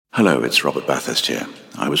Hello, it's Robert Bathurst here.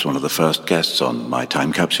 I was one of the first guests on My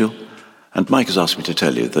Time Capsule, and Mike has asked me to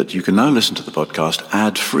tell you that you can now listen to the podcast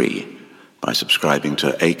ad-free by subscribing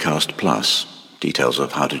to Acast Plus. Details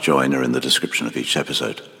of how to join are in the description of each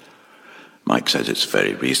episode. Mike says it's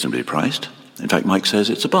very reasonably priced. In fact, Mike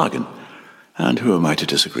says it's a bargain. And who am I to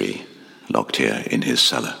disagree? Locked here in his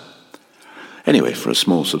cellar. Anyway, for a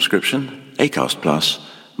small subscription, Acast Plus,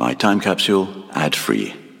 My Time Capsule,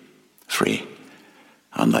 ad-free. Free.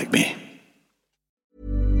 Unlike me.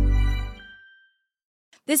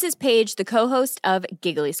 This is Paige, the co-host of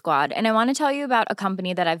Giggly Squad, and I want to tell you about a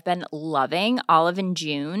company that I've been loving, Olive &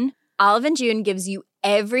 June. Olive & June gives you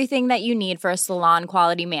everything that you need for a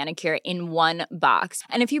salon-quality manicure in one box.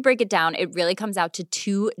 And if you break it down, it really comes out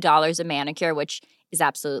to $2 a manicure, which is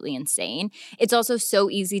absolutely insane. It's also so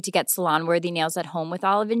easy to get salon-worthy nails at home with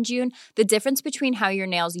Olive & June. The difference between how your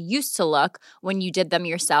nails used to look when you did them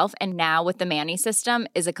yourself and now with the Mani system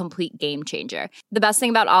is a complete game changer. The best thing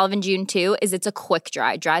about Olive & June, too, is it's a quick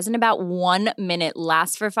dry. Dries in about 1 minute,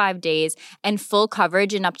 lasts for 5 days, and full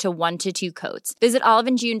coverage in up to 1 to 2 coats. Visit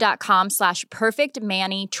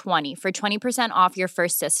oliveandjune.com/perfectmani20 for 20% off your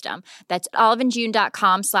first system. That's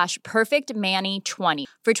oliveandjune.com/perfectmani20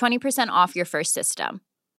 for 20% off your first system.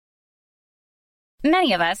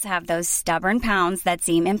 Many of us have those stubborn pounds that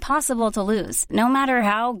seem impossible to lose, no matter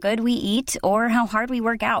how good we eat or how hard we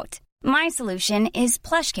work out. My solution is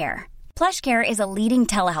PlushCare. PlushCare is a leading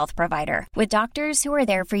telehealth provider with doctors who are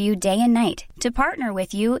there for you day and night to partner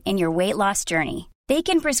with you in your weight loss journey. They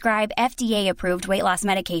can prescribe FDA-approved weight loss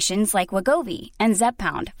medications like Wegovy and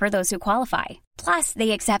Zepbound for those who qualify. Plus,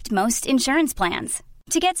 they accept most insurance plans.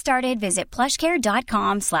 To get started, visit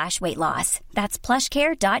plushcare.com/weightloss. That's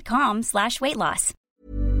plushcare.com/weightloss.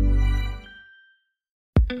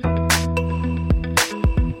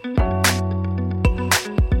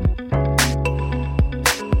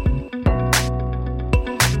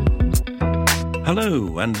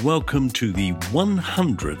 Hello, and welcome to the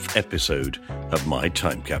 100th episode of My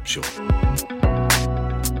Time Capsule.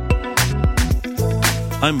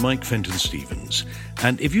 I'm Mike Fenton-Stevens,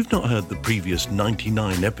 and if you've not heard the previous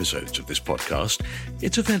 99 episodes of this podcast,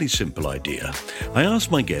 it's a fairly simple idea. I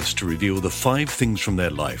ask my guests to reveal the 5 things from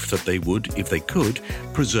their life that they would, if they could,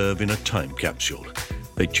 preserve in a time capsule.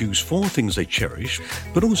 They choose 4 things they cherish,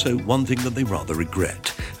 but also 1 thing that they rather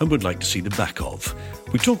regret and would like to see the back of.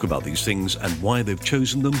 We talk about these things and why they've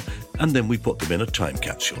chosen them, and then we put them in a time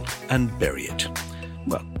capsule and bury it.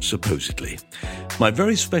 Well, supposedly. My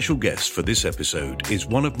very special guest for this episode is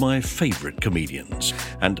one of my favourite comedians,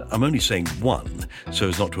 and I'm only saying one so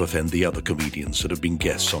as not to offend the other comedians that have been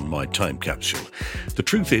guests on My Time Capsule. The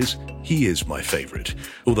truth is, he is my favourite,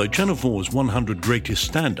 although Channel 4's 100 Greatest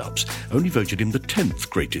Stand-Ups only voted him the 10th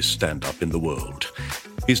greatest stand-up in the world.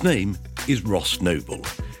 His name is Ross Noble.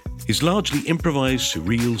 His largely improvised,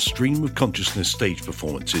 surreal stream of consciousness stage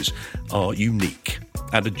performances are unique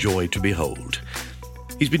and a joy to behold.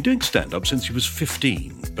 He's been doing stand-up since he was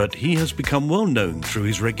 15, but he has become well known through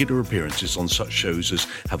his regular appearances on such shows as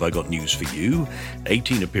Have I Got News for You,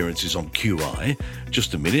 18 appearances on QI,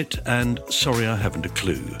 Just a Minute, and Sorry I Haven't a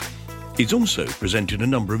Clue. He's also presented a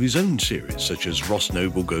number of his own series, such as Ross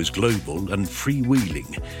Noble Goes Global and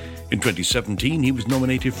Freewheeling. In 2017, he was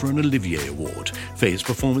nominated for an Olivier Award for his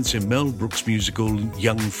performance in Mel Brooks' musical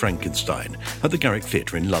Young Frankenstein at the Garrick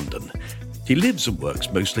Theatre in London. He lives and works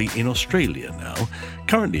mostly in Australia now,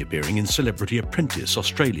 currently appearing in Celebrity Apprentice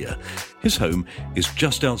Australia. His home is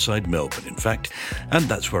just outside Melbourne, in fact, and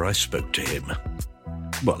that's where I spoke to him.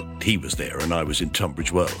 Well, he was there and I was in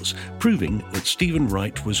Tunbridge Wells, proving that Stephen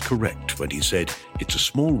Wright was correct when he said, "It's a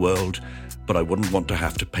small world, but I wouldn't want to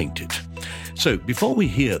have to paint it." So, before we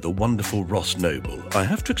hear the wonderful Ross Noble, I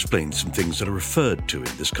have to explain some things that are referred to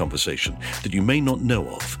in this conversation that you may not know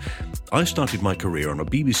of. I started my career on a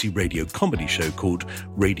BBC radio comedy show called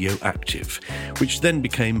Radioactive, which then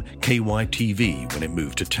became KYTV when it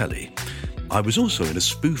moved to telly. I was also in a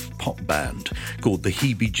spoof pop band called the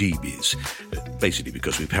Heebie-Jeebies, basically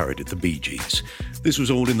because we parodied the Bee Gees. This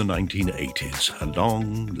was all in the 1980s, a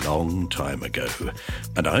long, long time ago.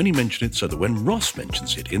 And I only mention it so that when Ross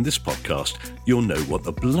mentions it in this podcast, you'll know what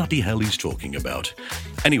the bloody hell he's talking about.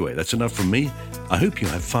 Anyway, that's enough from me. I hope you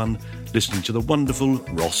have fun listening to the wonderful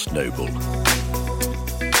Ross Noble.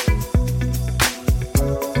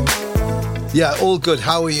 Yeah, all good.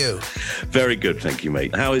 How are you? Very good, thank you,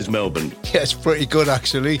 mate. How is Melbourne? Yeah, it's pretty good,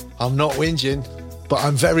 actually. I'm not whinging, but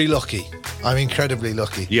I'm very lucky. I'm incredibly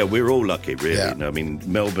lucky. Yeah, we're all lucky, really. Yeah. I mean,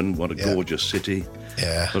 Melbourne, what a gorgeous city.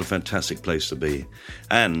 Yeah. What a fantastic place to be.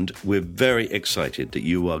 And we're very excited that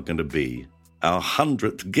you are going to be our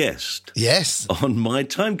 100th guest. Yes. On My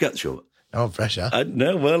Time Capsule. No pressure.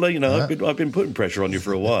 No, well, I've been putting pressure on you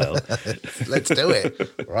for a while. Let's do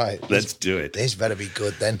it. Right. Let's do it. This better be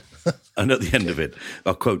good then. And at the end of it,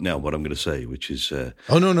 I'll quote now what I'm going to say, which is...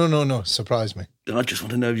 Oh, no. Surprise me. I just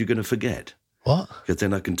want to know if you're going to forget. What? Because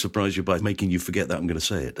then I can surprise you by making you forget that I'm going to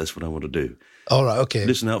say it. That's what I want to do. All right, okay.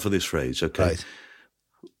 Listen out for this phrase, okay? Right.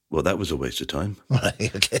 Well, that was a waste of time.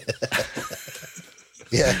 Right, okay.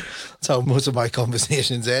 Yeah, that's how most of my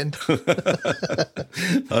conversations end.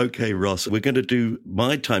 Okay, Ross, we're going to do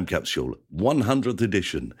my time capsule, 100th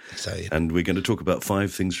edition. Exciting. And we're going to talk about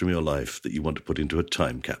 5 things from your life that you want to put into a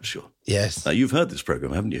time capsule. Yes. Now, you've heard this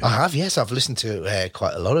program, haven't you? I have, yes. I've listened to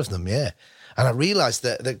quite a lot of them, yeah. And I realised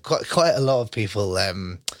that quite a lot of people...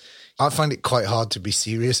 I find it quite hard to be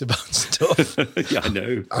serious about stuff. Yeah, I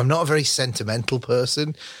know. I'm not a very sentimental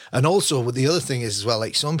person. And also, the other thing is as well,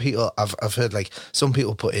 like some people, I've heard like some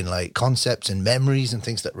people put in like concepts and memories and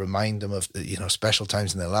things that remind them of, special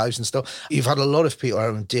times in their lives and stuff. You've had a lot of people,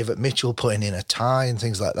 around David Mitchell putting in a tie and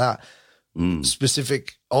things like that.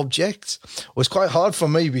 Specific objects. It was quite hard for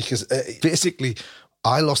me because basically...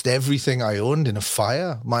 I lost everything I owned in a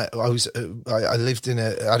fire. I lived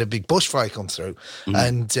I had a big bushfire come through,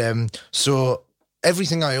 and so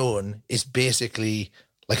everything I own is basically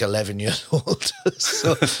like 11 years old.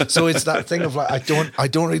 so it's that thing of like I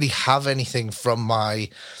don't really have anything I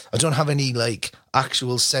don't have any like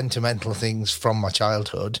actual sentimental things from my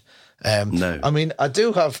childhood. No, I mean I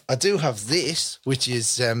do have this, which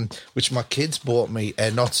is which my kids bought me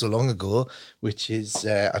not so long ago, which is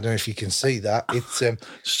I don't know if you can see that. It's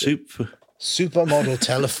supermodel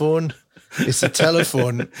telephone. It's a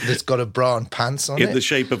telephone that's got a bra and pants on it. In the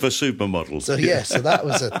shape of a supermodel. So so that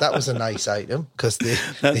was a nice item because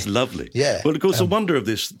that's lovely. Yeah. Well, of course, the wonder of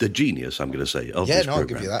the genius, I'm going to say, of this program. I'll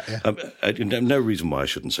give you that. Yeah. No reason why I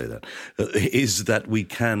shouldn't say that is that we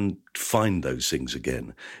can find those things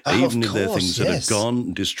again, even if they're things that are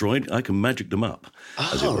gone, destroyed. I can magic them up.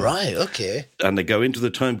 Oh, right, okay. And they go into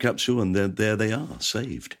the time capsule, and there they are,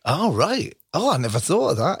 saved. Oh, right. Oh, I never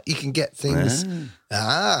thought of that. You can get things.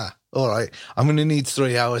 All right. I'm going to need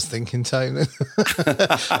 3 hours thinking time then.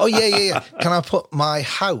 Oh, yeah. Can I put my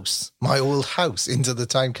old house into the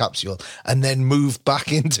time capsule and then move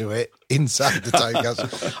back into it inside the time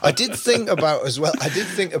capsule? I did think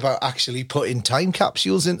about actually putting time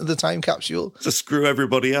capsules into the time capsule. To screw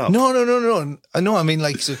everybody up. No. I mean,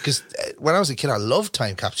 like, because when I was a kid, I loved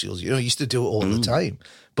time capsules. I used to do it all the time.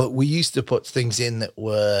 But we used to put things in that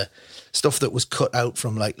were stuff that was cut out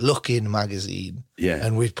from like Look In magazine. Yeah.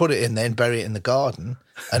 And we'd put it in there and bury it in the garden.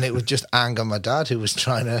 And it would just anger my dad, who was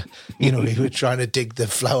trying to, he was trying to dig the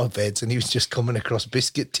flower beds and he was just coming across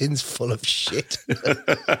biscuit tins full of shit.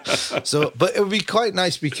 But it would be quite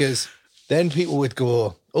nice because then people would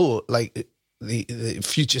go, oh, like the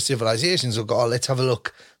future civilizations will go, oh, let's have a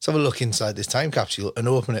look inside this time capsule and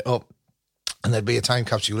open it up. And there'd be a time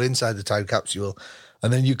capsule inside the time capsule.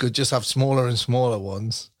 And then you could just have smaller and smaller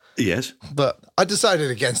ones. Yes. But I decided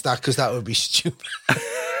against that because that would be stupid.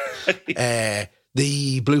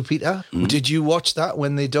 The Blue Peter, did you watch that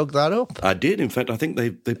when they dug that up? I did. In fact, I think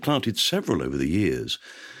they planted several over the years.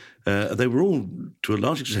 They were all, to a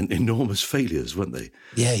large extent, enormous failures, weren't they?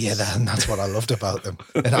 Yeah, and that's what I loved about them.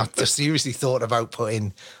 And I seriously thought about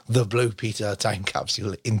putting the Blue Peter time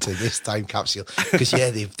capsule into this time capsule. Because,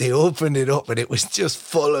 they opened it up and it was just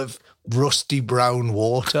full of rusty brown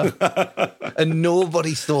water. And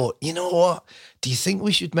nobody thought, you know what? Do you think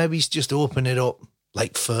we should maybe just open it up,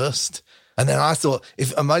 like, first? And then I thought,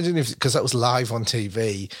 imagine if, because that was live on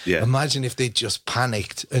TV, imagine if they'd just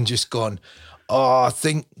panicked and just gone, oh, I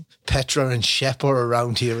think Petra and Shep are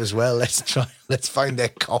around here as well. Let's find their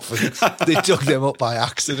coffins. They dug them up by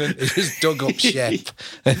accident. They just dug up Shep.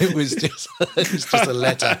 And it was just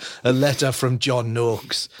a letter from John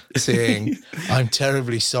Noakes saying, I'm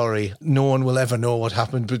terribly sorry. No one will ever know what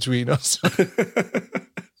happened between us.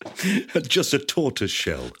 Just a tortoise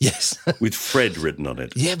shell. Yes. With Fred written on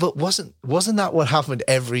it. Yeah, but wasn't that what happened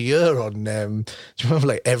every year on, do you remember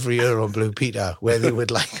like every year on Blue Peter where they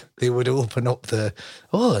would open up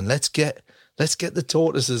and let's get the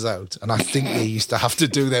tortoises out. And I think they used to have to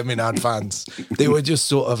do them in advance. They were just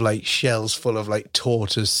sort of like shells full of like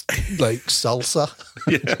tortoise, like salsa.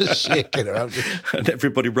 Just shaking around. And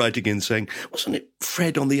everybody writing in saying, wasn't it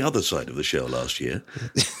Fred on the other side of the shell last year?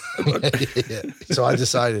 Yeah. So I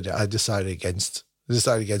decided against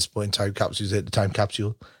putting time capsules in the time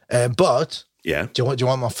capsule. But do you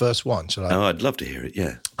want my first one? Shall I? Oh, I'd love to hear it.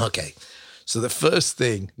 Yeah. Okay. So the first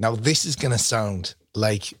thing. Now this is going to sound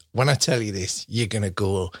like when I tell you this, you're going to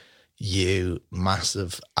go, You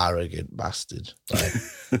massive, arrogant bastard. Right?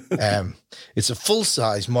 It's a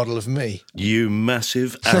full-size model of me. You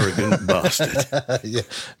massive, arrogant bastard. Yeah.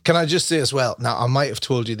 Can I just say as well, now I might have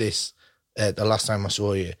told you this the last time I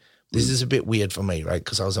saw you. This is a bit weird for me, right?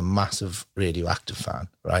 Because I was a massive Radioactive fan,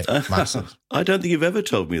 right? Massive. I don't think you've ever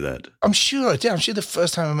told me that. I'm sure I did. I'm sure the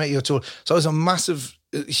first time I met you, I told. So I was a massive,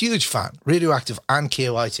 huge fan, Radioactive and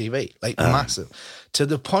KOITV, like massive. To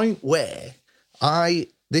the point where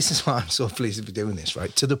this is why I'm so pleased to be doing this,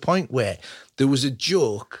 right? To the point where there was a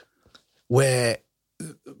joke where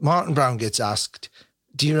Martin Brown gets asked,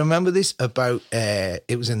 do you remember this about,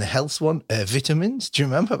 it was in the health one, vitamins? Do you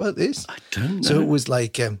remember about this? I don't know. So it was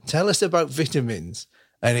like, tell us about vitamins.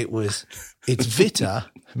 And it's vita,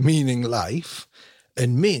 meaning life,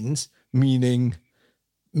 and mins, meaning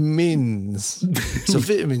mins. So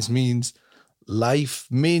vitamins means life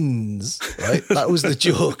mins, right? That was the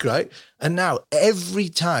joke, right? And now every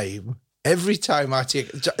time I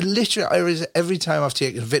take, literally every time I've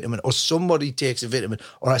taken a vitamin or somebody takes a vitamin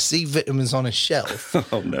or I see vitamins on a shelf,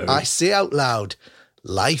 Oh, no. I say out loud,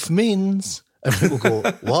 life mins. And people go,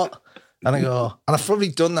 what? And I go, and I've probably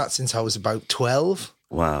done that since I was about 12.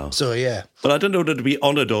 Wow. So, yeah. But I don't know whether to be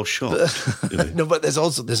honoured or shocked. No, but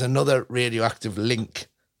there's another radioactive link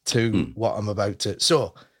to what I'm about to.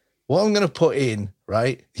 So, what I'm going to put in,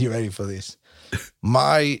 right? You ready for this?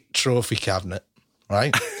 My trophy cabinet,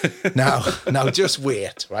 right? Now just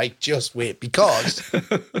wait, right? Just wait, because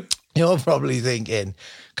you're probably thinking,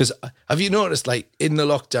 because have you noticed, like, in the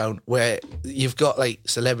lockdown where you've got, like,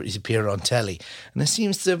 celebrities appear on telly, and there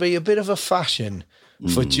seems to be a bit of a fashion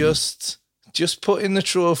for just putting the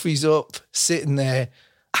trophies up, sitting there.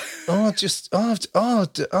 I've won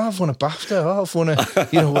a BAFTA. I've won a,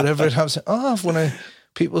 whatever it happens. I've won a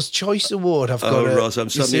People's Choice Award. I've got Ross, I'm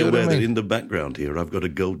suddenly aware that I mean? in the background here, I've got a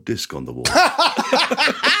gold disc on the wall.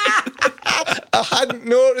 I hadn't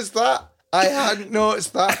noticed that.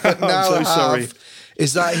 But now so I have. sorry.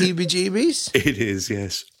 Is that heebie-jeebies? It is,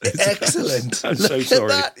 yes. Excellent. I'm so Look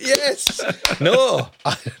sorry. at that. Yes. No,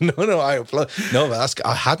 I applaud. No, but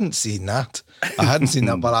I hadn't seen that.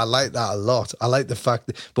 But I like that a lot. I like the fact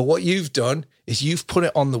that, but what you've done is you've put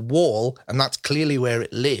it on the wall, and that's clearly where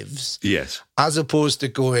it lives. Yes. As opposed to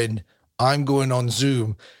going, I'm going on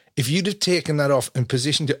Zoom. If you'd have taken that off and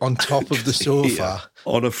positioned it on top of the sofa. Yeah,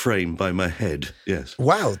 on a frame by my head, yes.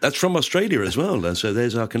 Wow. That's from Australia as well, and so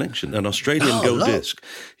there's our connection. An Australian gold look. disc.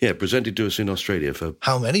 Yeah, presented to us in Australia for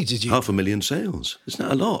How many did you? 500,000 sales. Isn't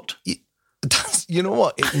that a lot? You know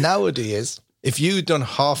what? Nowadays, if you'd done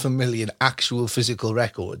 500,000 actual physical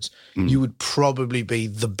records, you would probably be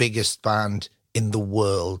the biggest band in the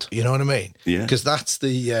world. You know what I mean? Yeah. Because that's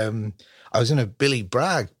the... I was in a Billy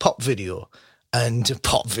Bragg pop video.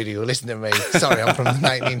 Listen to me. Sorry, I'm from the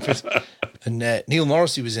 1950s. And Neil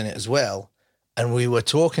Morrissey was in it as well. And we were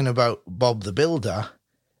talking about Bob the Builder.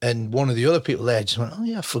 And one of the other people there just went, oh,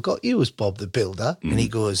 yeah, I forgot you was Bob the Builder. And he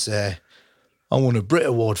goes, I won a Brit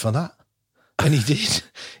Award for that. And he did.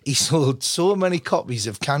 He sold so many copies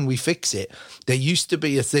of Can We Fix It? There used to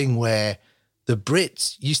be a thing where the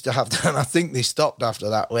Brits used to have to, and I think they stopped after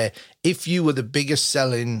that, where if you were the biggest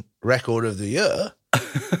selling record of the year,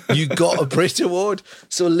 you got a Brit Award.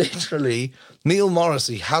 So literally, Neil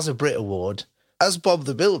Morrissey has a Brit Award as Bob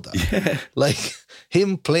the Builder. Yeah. Like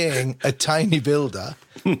him playing a tiny builder.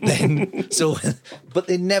 But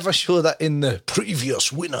they never show that in the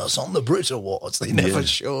previous winners on the Brit Awards. They never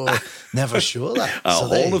show that. Our So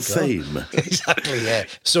there Hall you of go. Fame. Exactly, yeah.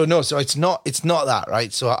 So it's not that,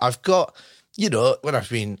 right? So I've got, when I've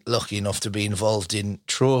been lucky enough to be involved in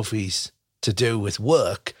trophies to do with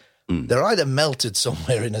work, they're either melted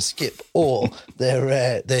somewhere in a skip or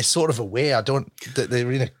they're sort of away.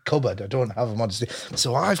 They're in a cupboard. I don't have them on.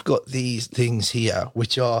 So I've got these things here,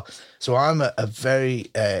 which are, so I'm a very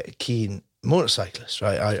keen motorcyclist,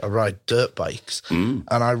 right? I ride dirt bikes and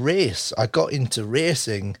I race. I got into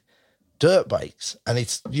racing dirt bikes, and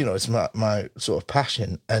it's my sort of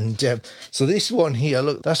passion. And so this one here,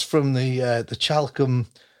 look, that's from the Chalcombe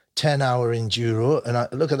 10-hour enduro, and I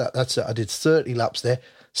look at that. I did 30 laps there.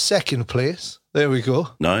 Second place. There we go.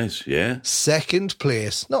 Nice, yeah. Second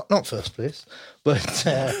place. Not first place, but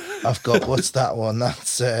I've got, what's that one?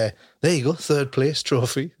 That's, there you go, third place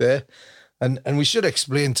trophy there. And we should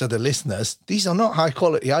explain to the listeners, these are not high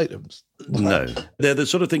quality items. No. They're the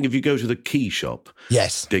sort of thing, if you go to the key shop,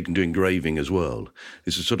 Yes, they can do engraving as well.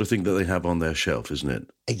 It's the sort of thing that they have on their shelf, isn't it?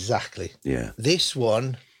 exactly. Yeah. This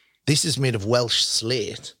is made of Welsh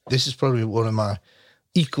slate. This is probably one of my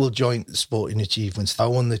equal joint sporting achievements. I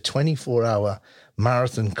won the 24-hour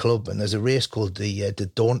marathon club, and there's a race called the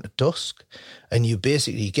Dawn to Dusk, and you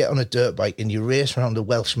basically get on a dirt bike and you race around the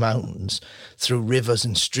Welsh mountains through rivers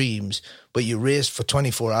and streams, but you race for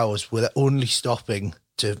 24 hours without only stopping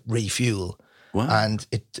to refuel. Wow. And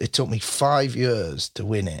it took me 5 years to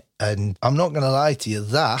win it. And I'm not going to lie to you,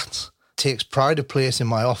 that takes pride of place in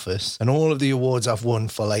my office, and all of the awards I've won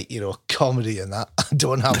for, like, you know, comedy and that, I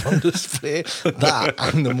don't have on display. That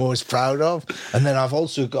I'm the most proud of. And then I've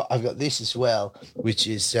got this as well, which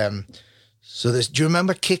is so there's, do you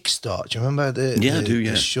remember Kickstart? Do you remember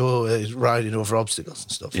the show riding over obstacles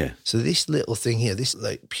and stuff? Yeah. So this little thing here, this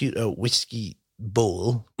like pewter whiskey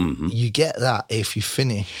bowl, you get that if you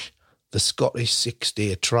finish the Scottish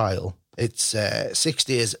 6-day trial. It's 6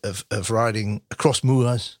 days of riding across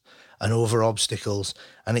moors and over obstacles,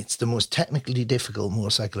 and it's the most technically difficult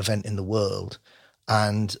motorcycle event in the world.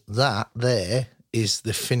 And that there is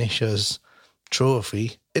the finisher's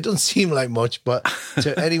trophy. It doesn't seem like much, but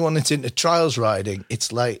to anyone that's into trials riding,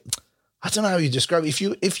 it's like, I don't know how you describe it.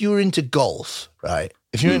 If you were into golf, right?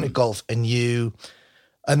 If you're into golf and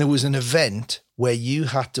there was an event where you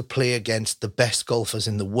had to play against the best golfers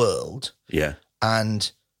in the world, Yeah.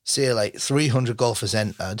 and say like 300 golfers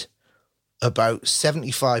entered, about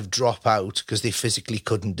 75 drop out because they physically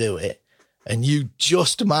couldn't do it, and you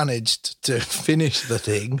just managed to finish the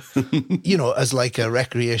thing, you know, as like a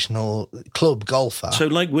recreational club golfer. So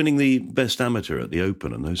like winning the best amateur at the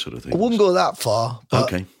Open and those sort of things. I wouldn't go that far,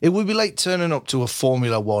 but Okay. it would be like turning up to a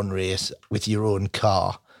Formula One race with your own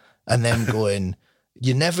car and then going,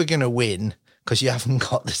 you're never going to win because you haven't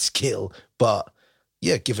got the skill, but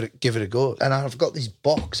yeah, give it a go. And I've got this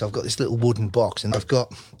box. I've got this little wooden box, and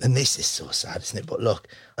and this is so sad, isn't it? But look,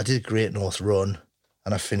 I did a Great North Run,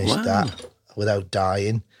 and I finished that without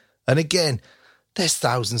dying. And again, there's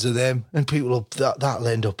thousands of them, and people that'll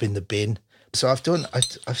end up in the bin. So I've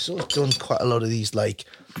sort of done quite a lot of these like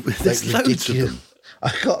loads of them.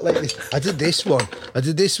 I got like this. I did this one. I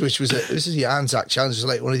did this, which was this is the Anzac Challenge. It was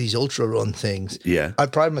like one of these ultra run things. Yeah. I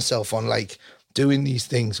pride myself on like doing these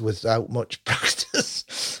things without much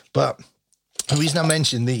practice. But the reason I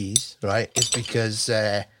mention these, right, is because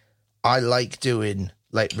I like doing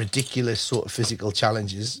like ridiculous sort of physical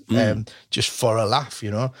challenges just for a laugh, you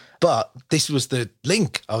know. But this was the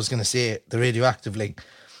link. I was going to say the radioactive link.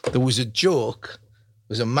 There was a joke. It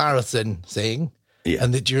was a marathon thing. Yeah.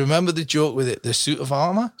 And do you remember the joke with it, the suit of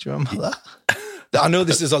armour? Do you remember that? I know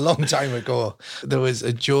this is a long time ago. There was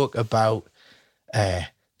a joke about,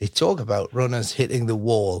 they talk about runners hitting the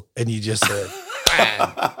wall and you just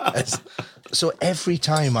bam. So every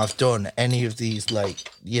time I've done any of these,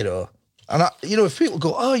 like, you know, and if people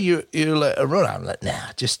go, oh, you're like a runner, I'm like, nah,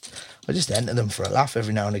 I just enter them for a laugh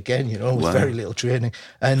every now and again, you know, with very little training.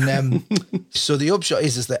 And so the upshot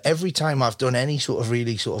is that every time I've done any sort of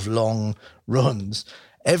really sort of long runs,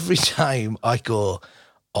 every time I go,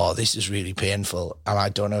 oh, this is really painful and I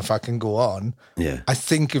don't know if I can go on, I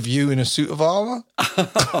think of you in a suit of armour.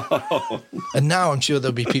 And now I'm sure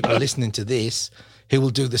there'll be people listening to this who will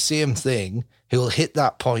do the same thing, who will hit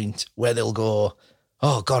that point where they'll go,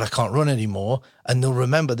 oh, God, I can't run anymore. And they'll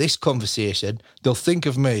remember this conversation. They'll think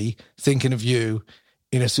of me thinking of you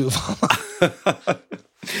in a suit of armour.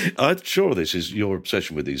 I'm sure this is your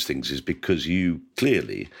obsession with these things is because you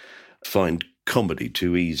clearly find comedy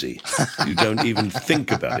too easy. You don't even think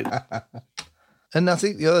about it. And I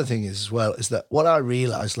think the other thing is as well is that what I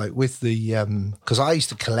realised, like with the, because I used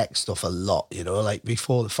to collect stuff a lot, you know, like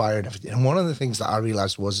before the fire and everything. And one of the things that I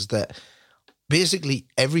realised was that basically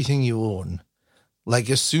everything you own,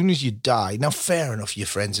 like as soon as you die, now fair enough, your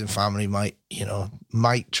friends and family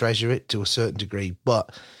might treasure it to a certain degree,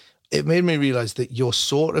 but it made me realise that you're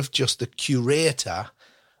sort of just the curator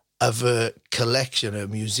of a collection, a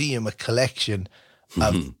museum, a collection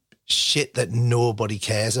of shit that nobody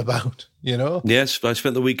cares about, you know? Yes, I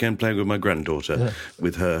spent the weekend playing with my granddaughter,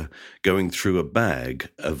 with her going through a bag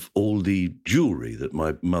of all the jewellery that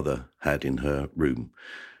my mother had in her room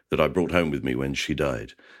that I brought home with me when she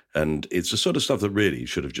died. And it's the sort of stuff that really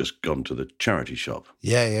should have just gone to the charity shop.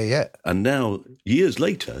 Yeah. And now, years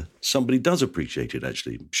later, somebody does appreciate it,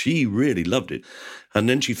 actually. She really loved it. And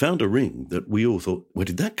then she found a ring that we all thought, where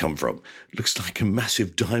did that come from? It looks like a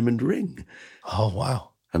massive diamond ring. Oh, wow.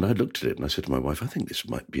 And I looked at it and I said to my wife, I think this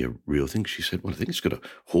might be a real thing. She said, well, I think it's got a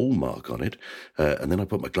hallmark on it. And then I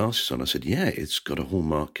put my glasses on. I said, yeah, it's got a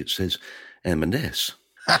hallmark. It says M&S.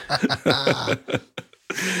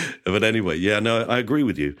 But anyway, yeah, no, I agree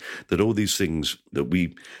with you that all these things that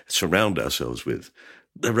we surround ourselves with,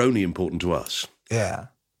 they're only important to us. Yeah.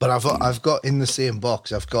 But I've got in the same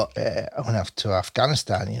box, I've got, I went off to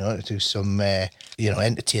Afghanistan, you know, to do some,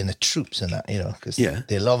 entertain the troops and that, you know, because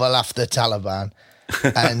they love a laugh, the Taliban.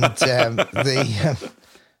 And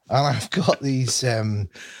and I've got these, and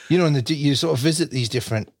you sort of visit these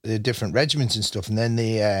different regiments and stuff, and then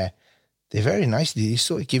they're very nice. They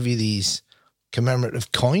sort of give you these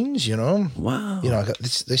commemorative coins, Wow. I got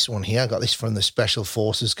this one here. I got this from the Special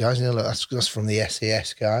Forces guys. That's from the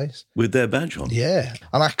SAS guys. With their badge on. Yeah.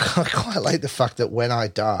 And I quite like the fact that when I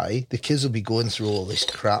die, the kids will be going through all this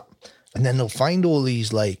crap, and then they'll find all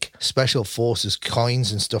these like Special Forces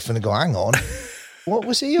coins and stuff, and they go, hang on. What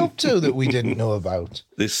was he up to that we didn't know about?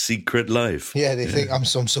 This secret life. Yeah, they think I'm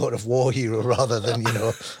some sort of war hero rather than,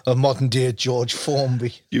 a modern-day George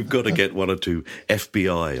Formby. You've got to get one or two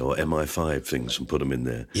FBI or MI5 things and put them in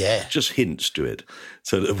there. Yeah. Just hints to it.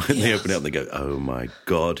 So that when they open it up, they go, oh, my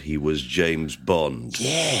God, he was James Bond.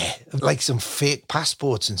 Yeah, like some fake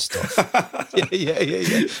passports and stuff.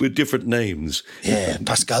 Yeah. With different names. Yeah,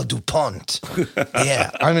 Pascal Dupont.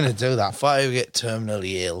 Yeah, I'm going to do that. If I ever get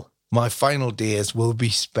terminally ill, my final days will be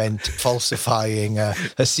spent falsifying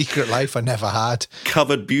a secret life I never had.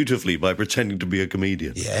 Covered beautifully by pretending to be a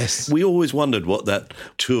comedian. Yes. We always wondered what that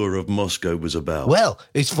tour of Moscow was about. Well,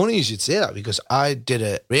 it's funny you should say that, because I did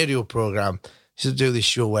a radio program. I used to do this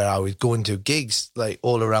show where I would go into gigs like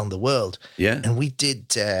all around the world. Yeah. And we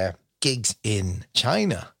did gigs in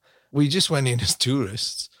China. We just went in as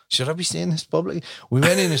tourists. Should I be saying this publicly? We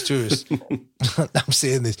went in as tourists. I'm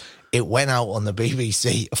saying this. It went out on the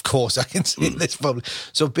BBC. Of course, I can say this publicly.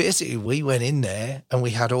 So basically, we went in there and we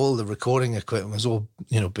had all the recording equipment. It was all,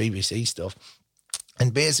 BBC stuff.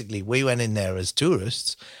 And basically, we went in there as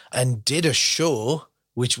tourists and did a show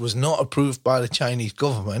which was not approved by the Chinese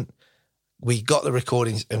government. We got the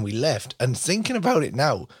recordings and we left. And thinking about it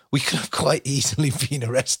now, we could have quite easily been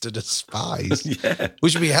arrested as spies,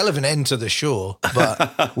 which would be a hell of an end to the show.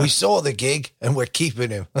 But we saw the gig and we're keeping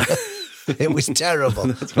him. It was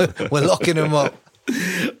terrible. We're locking him up.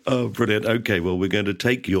 Oh, brilliant. Okay, well, we're going to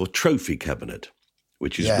take your trophy cabinet,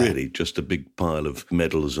 which is really just a big pile of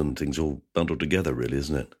medals and things all bundled together, really,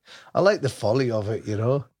 isn't it? I like the folly of it,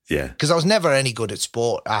 Yeah. Because I was never any good at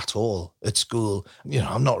sport at all at school.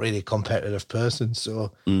 I'm not really a competitive person.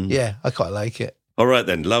 So, yeah, I quite like it. All right,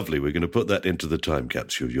 then. Lovely. We're going to put that into the time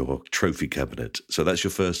capsule, your trophy cabinet. So that's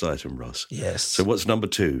your first item, Ross. Yes. So what's number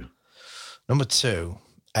 2? Number 2,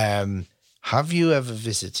 have you ever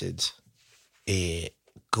visited a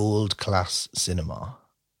gold class cinema?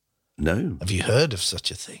 No. Have you heard of such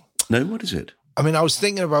a thing? No, what is it? I mean, I was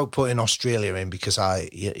thinking about putting Australia in because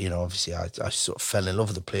obviously I sort of fell in love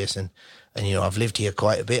with the place and I've lived here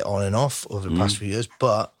quite a bit on and off over the past few years.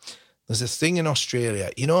 But there's a thing in Australia,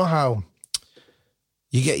 you know how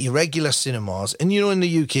you get your regular cinemas and, in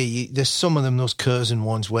the UK, there's some of them, those Curzon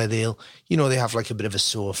ones where they'll, they have like a bit of a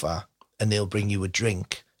sofa and they'll bring you a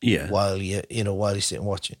drink while you sit and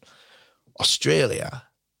watch it. Australia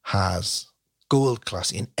has gold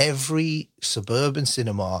class. In every suburban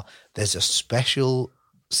cinema, there's a special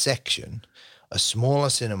section, a smaller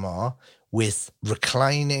cinema with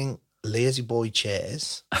reclining lazy boy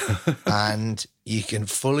chairs and you can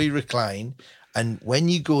fully recline. And when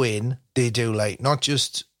you go in, they do like not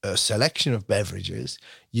just a selection of beverages,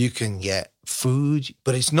 you can get food,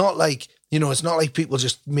 but it's not like, it's not like people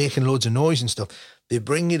just making loads of noise and stuff. They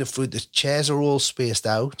bring you the food. The chairs are all spaced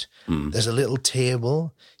out. There's a little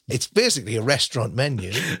table. It's basically a restaurant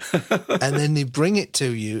menu. And then they bring it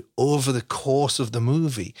to you over the course of the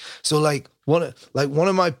movie. So like one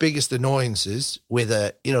of my biggest annoyances with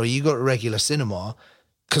you go to regular cinema,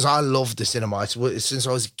 because I love the cinema. Since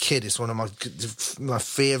I was a kid, it's one of my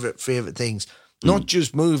favorite things. Not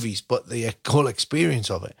just movies, but the whole experience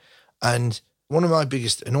of it. And one of my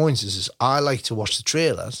biggest annoyances is I like to watch the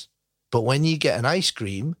trailers, but when you get an ice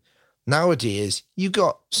cream, nowadays, you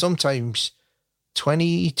got sometimes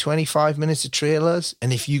 20, 25 minutes of trailers.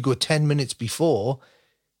 And if you go 10 minutes before,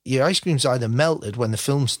 your ice cream's either melted when the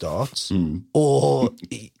film starts or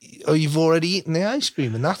you've already eaten the ice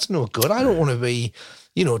cream. And that's no good. I don't want to be,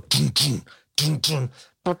 oh,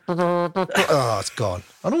 it's gone.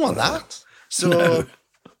 I don't want that. So,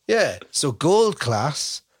 so gold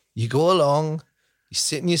class, you go along, you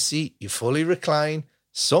sit in your seat, you fully recline.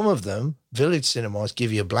 Some of them, village cinemas,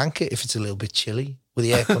 give you a blanket if it's a little bit chilly with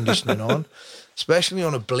the air conditioning on, especially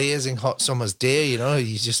on a blazing hot summer's day. You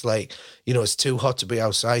just like, it's too hot to be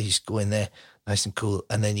outside. You just go in there nice and cool.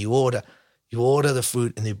 And then you order the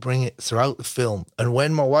food and they bring it throughout the film. And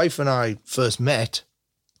when my wife and I first met,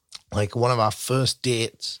 like one of our first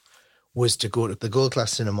dates was to go to the Gold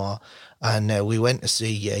Class Cinema and we went to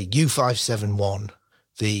see U571,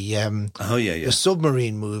 the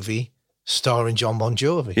submarine movie starring John Bon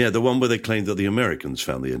Jovi. Yeah, the one where they claimed that the Americans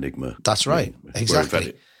found the Enigma. That's right, exactly. In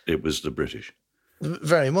fact, it was the British.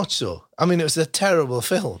 Very much so. I mean, it was a terrible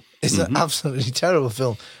film. It's an absolutely terrible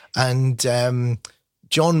film. And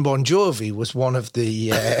John Bon Jovi was one of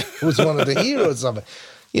the heroes of it.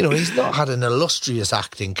 You know, he's not had an illustrious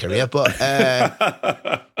acting career, but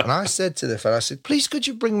and I said to the fella, I said, please could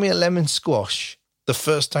you bring me a lemon squash the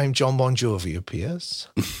first time John Bon Jovi appears?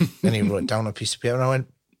 And he wrote down a piece of paper, and I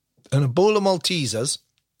went, and a bowl of Maltesers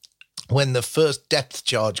when the first depth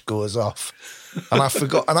charge goes off. And I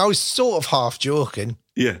forgot, and I was sort of half joking.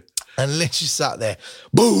 Yeah. And literally sat there,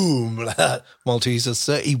 boom, Maltesers.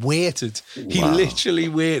 So he waited. He literally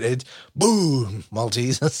waited, boom,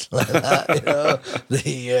 Maltesers, like that.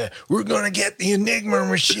 You know, we're going to get the Enigma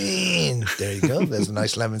machine. There you go. There's a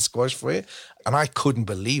nice lemon squash for you. And I couldn't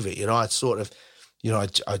believe it. You know, I'd sort of, you know,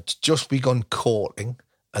 I'd just begun courting,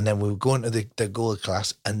 and then we were going to the gold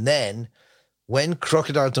class. And then when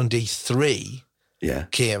Crocodile Dundee 3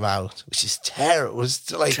 came out, which is terrible. It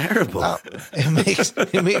was like terrible. It makes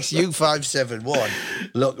U571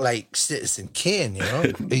 look like Citizen Kane. You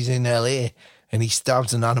know, he's in LA and he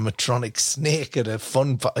stabs an animatronic snake at a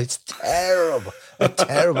fun park. It's terrible,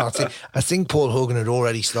 terrible. I think Paul Hogan had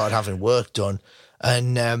already started having work done,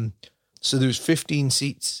 and so there was 15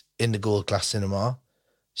 seats in the gold class cinema.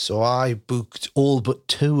 So I booked all but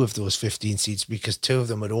 2 of those 15 seats because 2 of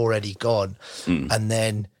them had already gone, and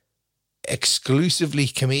then exclusively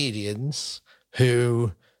comedians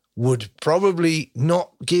who would probably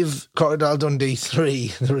not give Crocodile Dundee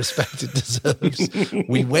 3 the respect it deserves.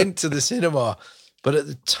 We went to the cinema, but at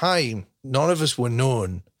the time, none of us were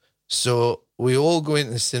known. So we all go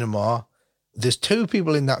into the cinema. There's 2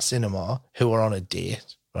 people in that cinema who are on a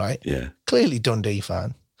date, right? Yeah. Clearly Dundee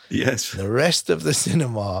fan. Yes. The rest of the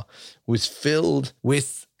cinema was filled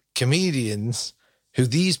with comedians who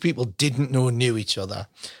these people didn't know knew each other.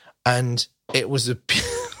 And it was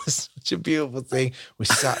such a beautiful thing. We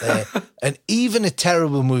sat there, and even a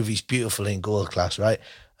terrible movie's beautiful in gold class, right?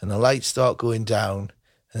 And the lights start going down,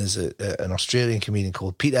 and there's an Australian comedian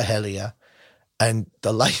called Peter Hellier, and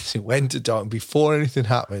the lights went down. And before anything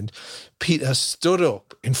happened, Peter stood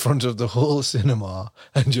up in front of the whole cinema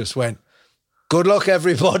and just went, "Good luck,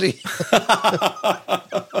 everybody."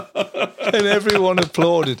 And everyone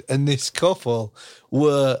applauded. And this couple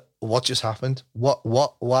were, what just happened?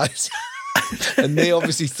 Why? And they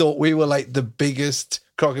obviously thought we were like the biggest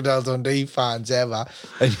Crocodile Dundee fans ever.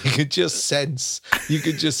 And you could just sense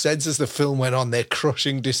as the film went on, their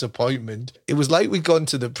crushing disappointment. It was like we'd gone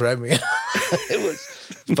to the premiere.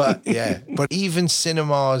 But even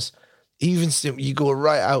cinemas, you go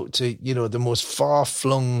right out to, you know, the most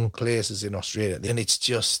far-flung places in Australia, and it's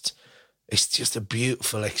just a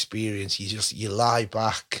beautiful experience. You lie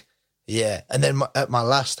back. Yeah. And then at my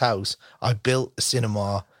last house, I built a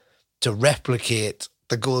cinema to replicate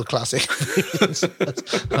the gold class experience.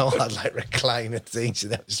 I had like recliner things.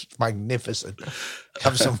 That was magnificent.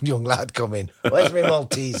 Have some young lad come in. Where's my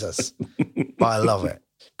Maltesers? But I love it.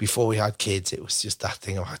 Before we had kids, it was just that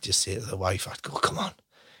thing. I'd just say to the wife, I'd go, "Come on,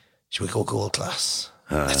 should we go gold class?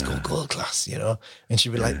 Let's go gold class," you know? And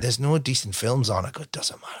she'd be like, "There's no decent films on." I go, "It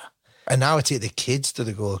doesn't matter." And now I take the kids to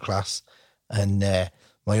the gold class, and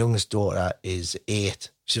my youngest daughter is 8.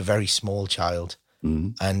 She's a very small child.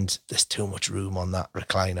 And there's too much room on that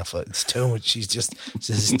recliner for it's too much. She's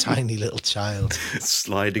this tiny little child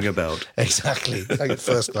sliding about. Exactly, like a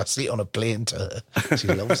first class seat on a plane to her. She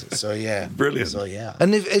loves it. So yeah, brilliant. So yeah,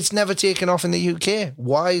 and it's never taken off in the UK.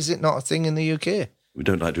 Why is it not a thing in the UK? We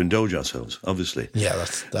don't like to indulge ourselves, obviously. Yeah,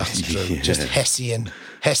 that's true. Yeah. Just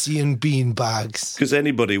Hessian bean bags. Because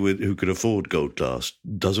anybody who could afford gold class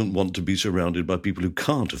doesn't want to be surrounded by people who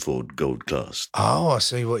can't afford gold class. Oh, I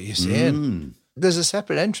see what you're saying. There's a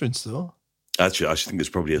separate entrance, though. Actually, I think there's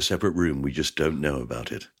probably a separate room. We just don't know about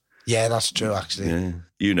it. Yeah, that's true, actually. Yeah.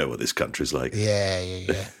 You know what this country's like.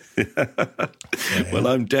 Yeah. Well,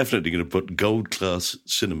 I'm definitely going to put gold class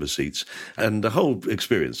cinema seats, and the whole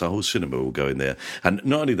experience, the whole cinema will go in there. And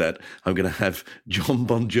not only that, I'm going to have John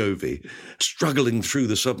Bon Jovi struggling through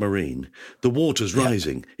the submarine. The water's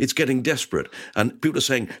rising. It's getting desperate. And people are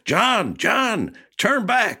saying, John, turn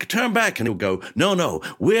back. And he'll go, no,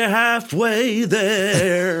 we're halfway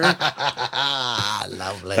there.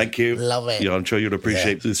 Lovely. Thank you. Love it. Yeah, I'm sure you'll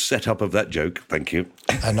appreciate the setup of that joke. Thank you.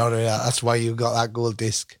 I know that's why you got that gold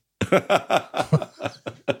disc. I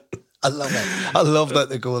love it. I love that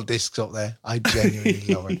the gold disc's up there. I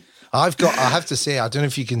genuinely love it. I have to say, I don't know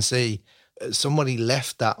if you can see, somebody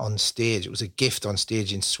left that on stage. It was a gift on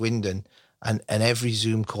stage in Swindon, and every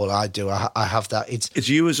Zoom call I do, I have that. It's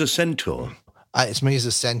you as a centaur. It's me as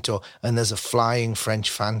a centaur, and there's a flying French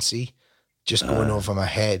fancy just going over my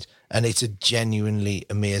head, and it's a genuinely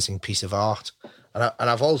amazing piece of art. And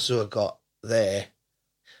I've also got there,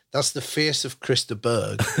 that's the face of Krista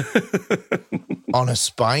Berg on a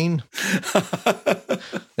spine.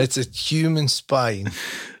 It's a human spine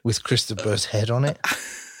with Krista Berg's head on it.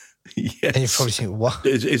 Yes. And you probably think, what?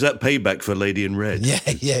 Is that payback for Lady in Red? Yeah,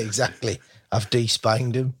 exactly. I've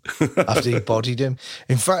de-spined him. I've de-bodied him.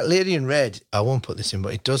 In fact, Lady in Red, I won't put this in,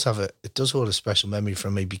 but it does hold a special memory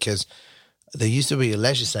for me because there used to be a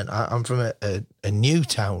leisure centre. I'm from a new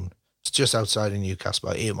town. It's just outside of Newcastle,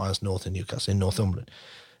 about 8 miles north of Newcastle in Northumberland,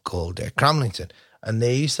 called Cramlington. And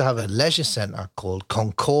they used to have a leisure centre called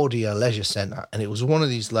Concordia Leisure Centre. And it was one of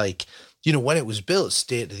these, like, you know, when it was built,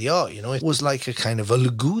 state of the art, you know, it was like a kind of a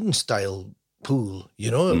lagoon style pool,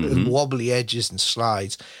 you know, wobbly edges and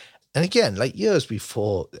slides. And again, like years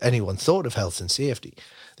before anyone thought of health and safety,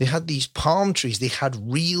 they had these palm trees. They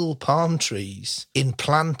had real palm trees in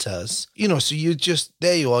planters, you know, so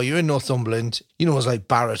there you are, you're in Northumberland, you know, it's like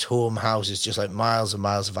Barratt Home houses, just like miles and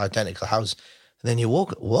miles of identical houses. And then you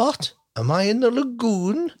walk, what? Am I in the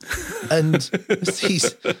lagoon? And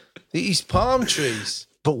these palm trees.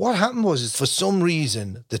 But what happened was for some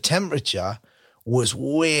reason, the temperature was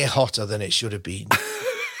way hotter than it should have been.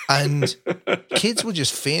 And kids were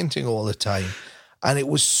just fainting all the time. And it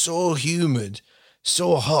was so humid,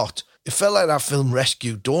 so hot. It felt like that film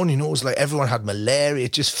Rescue Dawn, you know, it was like everyone had malaria.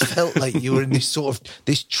 It just felt like you were in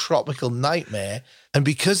this tropical nightmare. And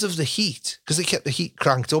because of the heat, because they kept the heat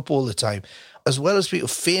cranked up all the time, as well as people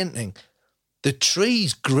fainting, the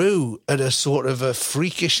trees grew at a sort of a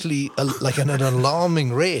freakishly, like an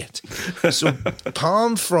alarming rate. So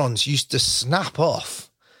palm fronds used to snap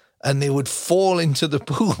off and they would fall into the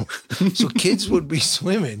pool. So kids would be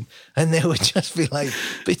swimming and there would just be like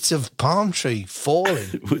bits of palm tree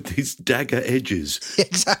falling. With these dagger edges.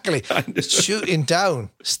 Exactly. Shooting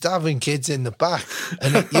down, stabbing kids in the back.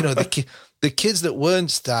 And, you know, the kids that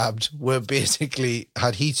weren't stabbed were basically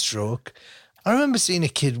had heat stroke. I remember seeing a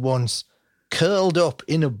kid once curled up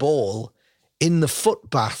in a ball in the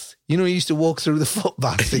foot bath. You know, he used to walk through the foot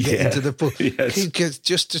bath to get into the pool. Yes.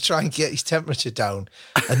 Just to try and get his temperature down.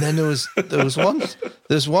 And then there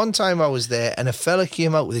was one time I was there and a fella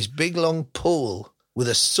came out with this big long pole with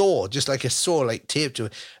a saw, just like a saw, like taped to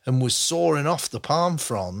it, and was sawing off the palm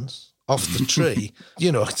fronds off the tree,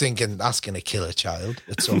 you know, thinking that's going to kill a child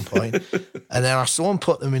at some point. And then I saw him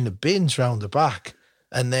put them in the bins round the back.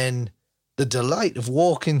 And then the delight of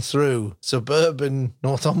walking through suburban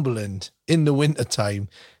Northumberland in the wintertime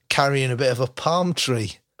carrying a bit of a palm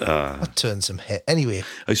tree. That turned some head. Anyway.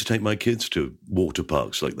 I used to take my kids to water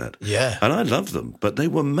parks like that. Yeah. And I loved them, but they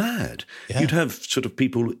were mad. Yeah. You'd have sort of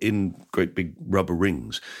people in great big rubber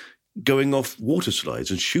rings going off water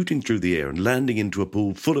slides and shooting through the air and landing into a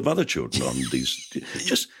pool full of other children on these.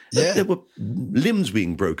 There were limbs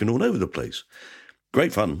being broken all over the place.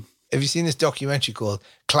 Great fun. Have you seen this documentary called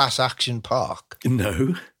Class Action Park?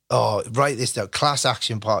 No. Oh, write this down. Class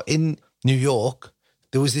Action Park. In New York,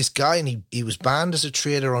 there was this guy and he was banned as a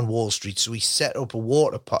trader on Wall Street, so he set up a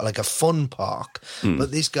water park, like a fun park.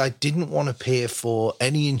 But this guy didn't want to pay for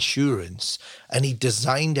any insurance and he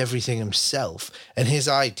designed everything himself. And his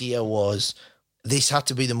idea was this had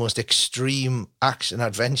to be the most extreme action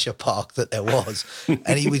adventure park that there was.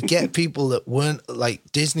 And he would get people that weren't,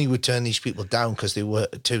 like, Disney would turn these people down because they were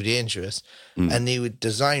too dangerous. And they would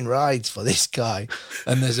design rides for this guy.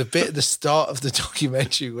 And there's a bit at the start of the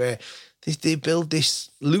documentary where they build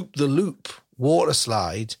this loop-the-loop water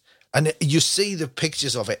slide. And you see the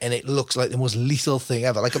pictures of it and it looks like the most lethal thing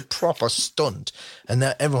ever, like a proper stunt. And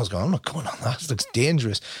everyone's going, I'm not going on that. It looks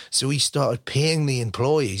dangerous. So he started paying the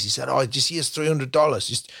employees. He said, just here's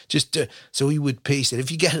 $300. Just so he would pay. He said,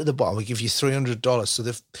 if you get at the bottom, we give you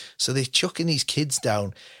 $300. So they're chucking these kids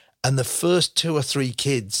down. And the first 2 or 3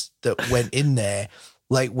 kids that went in there,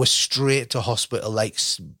 like, were straight to hospital, like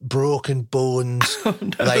broken bones,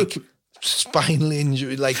 like spinal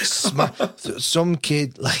injury, like some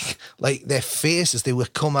kid, like their faces, they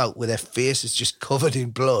would come out with their faces just covered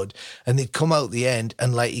in blood, and they'd come out the end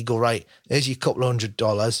and, like, he'd go, right, there's your couple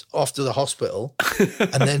 $100 off to the hospital.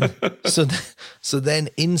 And then so then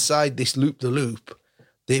inside this loop-the-loop,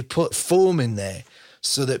 they put foam in there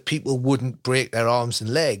so that people wouldn't break their arms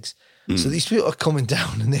and legs. So these people are coming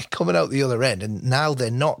down and they're coming out the other end, and now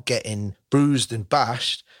they're not getting bruised and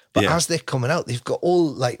bashed. But as they're coming out, they've got all,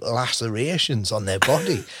 like, lacerations on their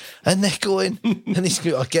body. And they're going, and these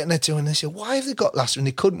people are getting it to, and they say, why have they got lacerations? And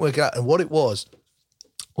they couldn't work it out. And what it was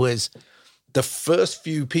the first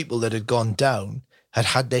few people that had gone down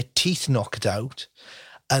had their teeth knocked out.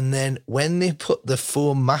 And then when they put the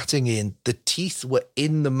foam matting in, the teeth were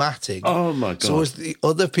in the matting. Oh, my God. So as the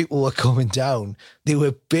other people were coming down, they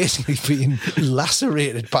were basically being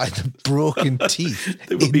lacerated by the broken teeth.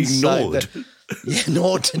 They were being gnawed.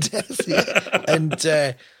 Gnawed to death, yeah.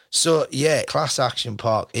 And so, yeah, Class Action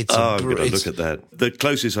Park. It's I'm going to look at that. The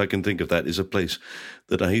closest I can think of that is a place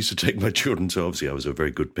that I used to take my children to. Obviously, I was a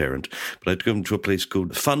very good parent. But I'd come to a place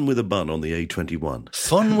called Fun with a Bun on the A21.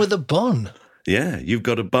 Fun with a Bun? Yeah, you've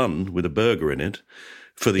got a bun with a burger in it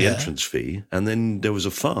for the entrance fee. And then there was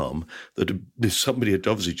a farm that somebody had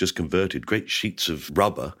obviously just converted, great sheets of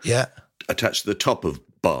rubber attached to the top of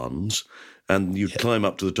barns. And you'd climb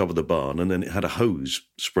up to the top of the barn, and then it had a hose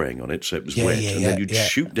spraying on it, so it was wet. And then you'd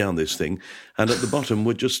shoot down this thing, and at the bottom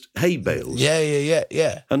were just hay bales.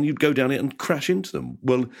 Yeah. And you'd go down it and crash into them.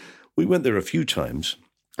 Well, we went there a few times,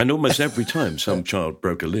 and almost every time some child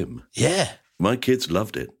broke a limb. Yeah. My kids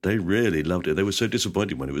loved it. They really loved it. They were so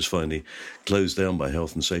disappointed when it was finally closed down by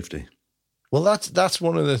health and safety. Well, that's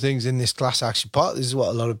one of the things in this Class Action Park. This is what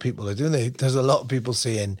a lot of people are doing. There's a lot of people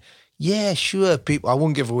saying, yeah, sure, people, I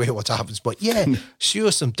won't give away what happens, but yeah,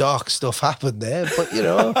 sure, some dark stuff happened there. But,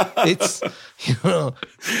 it's,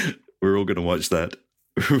 We're all going to watch that.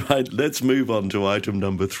 Right, let's move on to item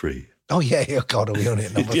number 3. Oh, yeah, God, are we on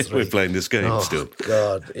it, number 3? We're playing this game still.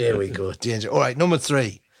 God, here we go. Danger. All right, number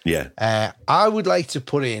 3. Yeah. I would like to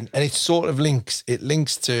put in, and it sort of links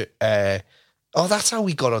to, that's how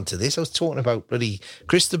we got onto this. I was talking about bloody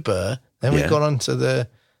Krista Burr, then we got onto the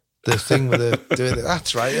thing with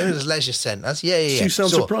that's right, it was leisure centres. Yeah. You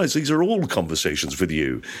sound surprised. These are all conversations with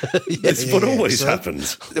you. It's what always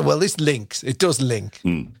happens. Well, this links. It does link.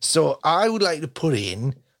 So I would like to put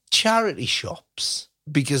in charity shops,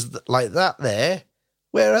 because like that there,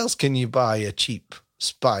 where else can you buy a cheap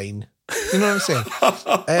spine? You know what I'm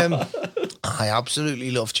saying? I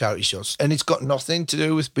absolutely love charity shops, and it's got nothing to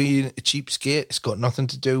do with being a cheapskate. It's got nothing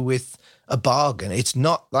to do with a bargain. It's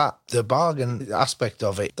not that. The bargain aspect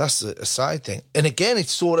of it, that's a side thing. And again, it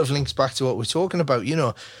sort of links back to what we're talking about.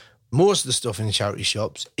 Most of the stuff in the charity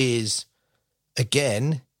shops is,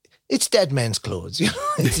 again, it's dead men's clothes.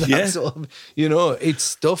 It's that sort of, it's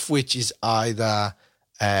stuff which is either...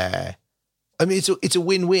 it's a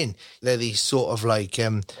win-win. They're these sort of like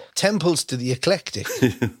temples to the eclectic.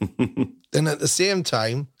 And at the same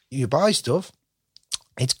time, you buy stuff,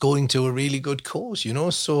 it's going to a really good cause,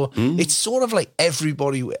 So it's sort of like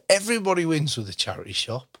everybody wins with a charity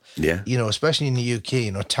shop. Yeah. Especially in the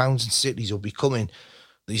UK, towns and cities are becoming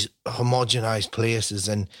these homogenized places,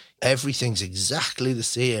 and everything's exactly the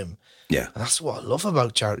same. Yeah. And that's what I love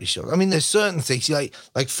about charity shops. I mean, there's certain things, like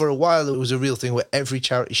for a while, there was a real thing where every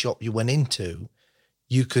charity shop you went into,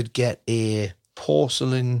 you could get a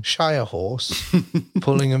porcelain Shire horse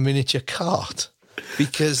pulling a miniature cart,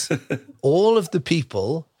 because all of the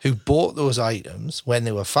people who bought those items when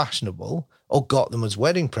they were fashionable or got them as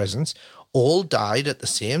wedding presents all died at the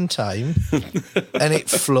same time, and it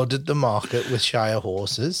flooded the market with Shire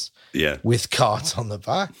horses with carts on the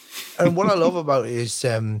back. And what I love about it is...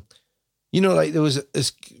 like there was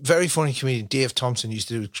this very funny comedian, Dave Thompson, used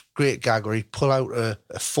to do a great gag where he'd pull out a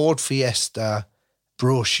Ford Fiesta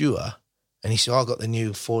brochure, and he said, I got the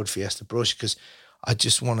new Ford Fiesta brochure because I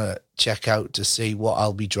just want to check out to see what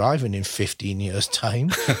I'll be driving in 15 years'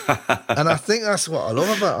 time. And I think that's what I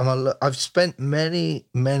love about him. I've spent many,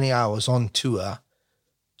 many hours on tour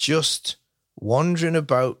just wandering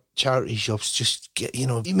about charity shops, just get, you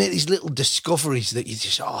make these little discoveries that you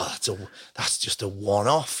just, that's just a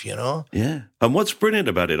one-off, Yeah. And what's brilliant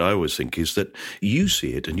about it, I always think, is that you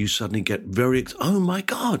see it and you suddenly get oh my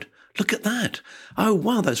God, look at that. Oh,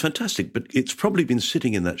 wow, that's fantastic. But it's probably been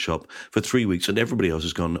sitting in that shop for 3 weeks and everybody else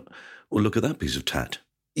has gone, well, look at that piece of tat.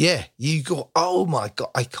 Yeah. You go, oh my God,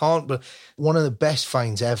 I can't. But one of the best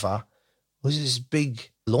finds ever was this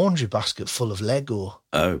big laundry basket full of Lego.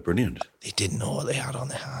 Oh, brilliant. They didn't know what they had on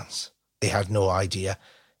their hands. They had no idea.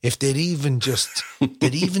 If they'd even just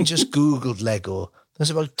Googled Lego, there's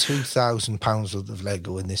about £2,000 worth of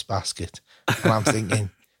Lego in this basket. And I'm thinking,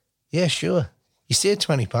 yeah, sure. You say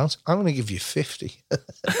 £20, I'm going to give you 50.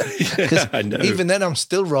 Yeah, I know. Even then, I'm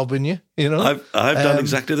still robbing you, I've done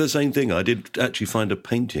exactly the same thing. I did actually find a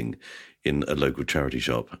painting in a local charity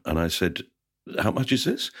shop, and I said, how much is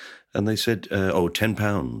this? And they said,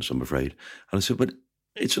 £10, I'm afraid. And I said, but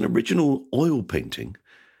it's an original oil painting,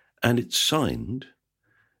 and it's signed.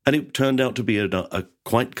 And it turned out to be a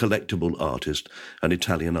quite collectible artist, an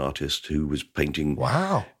Italian artist who was painting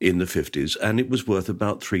in the 50s, and it was worth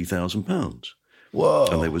about £3,000. Whoa.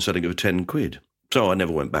 And they were selling it for £10. So I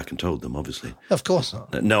never went back and told them, obviously. Of course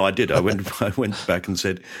not. No, I did. I went back and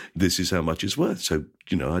said, this is how much it's worth. So,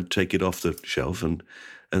 I'd take it off the shelf and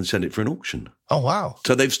send it for an auction. Oh, wow.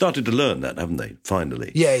 So they've started to learn that, haven't they,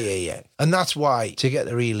 finally? Yeah. And that's why, to get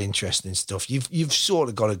the real interesting stuff, you've sort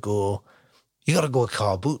of got to go... You got to go a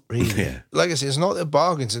car boot, really. Yeah. Like I said, it's not the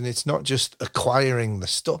bargains, and it's not just acquiring the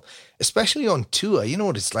stuff, especially on tour. You know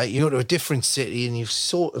what it's like. You go to a different city and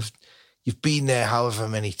you've been there however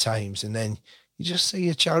many times, and then you just see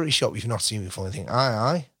a charity shop you've not seen before and think,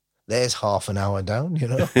 aye, there's half an hour down,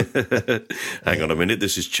 Hang on a minute,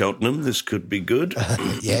 this is Cheltenham, this could be good.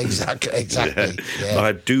 Yeah, exactly. Yeah.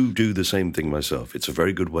 I do the same thing myself. It's a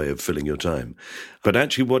very good way of filling your time. But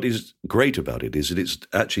actually what is great about it is that it's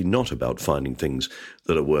actually not about finding things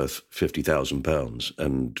that are worth £50,000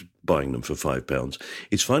 and buying them for £5.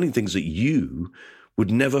 It's finding things that you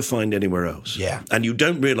would never find anywhere else. Yeah. And you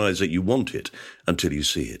don't realise that you want it until you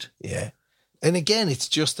see it. Yeah. And again, it's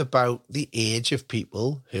just about the age of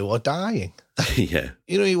people who are dying. Yeah.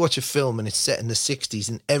 You watch a film and it's set in the 60s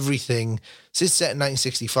and everything, so it's set in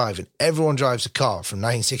 1965 and everyone drives a car from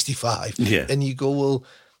 1965. Yeah. And you go, well,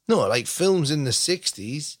 no, like films in the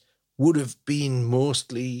 60s would have been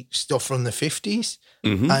mostly stuff from the 50s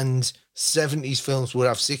and 70s films would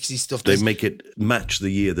have 60s stuff. They make it match the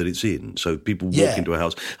year that it's in. So people walk into a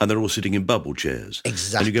house and they're all sitting in bubble chairs.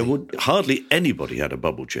 Exactly. And you go, well, hardly anybody had a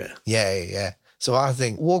bubble chair. Yeah. So I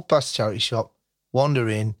think walk past a charity shop, wander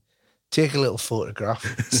in, take a little photograph,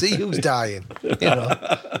 see who's dying.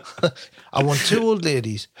 I want two old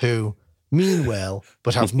ladies who mean well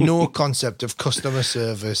but have no concept of customer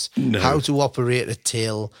service, how to operate a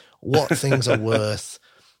till, what things are worth,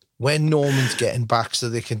 when Norman's getting back so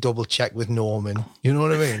they can double check with Norman. You know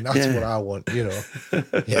what I mean? That's what I want,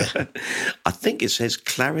 Yeah. I think it says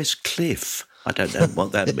Clarice Cliff. I don't know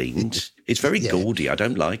what that means. It's very gaudy. I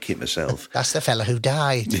don't like it myself. That's the fella who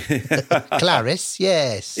died. Clarice,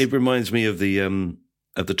 yes. It reminds me of the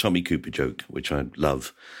Tommy Cooper joke, which I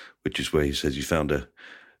love, which is where he says he found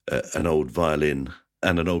an old violin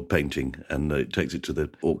and an old painting and takes it to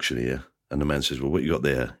the auctioneer. And the man says, well, what you got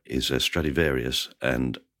there is a Stradivarius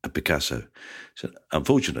and a Picasso. So,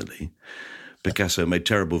 unfortunately, Picasso made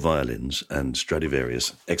terrible violins and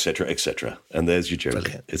Stradivarius, etc., etc. And there's your joke.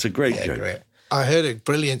 Brilliant. It's a great joke. Great. I heard a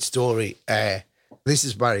brilliant story. This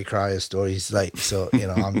is Barry Cryer's story. He's like, so,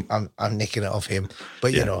 I'm nicking it off him.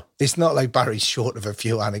 But, it's not like Barry's short of a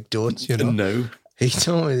few anecdotes, No. He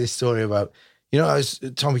told me this story about,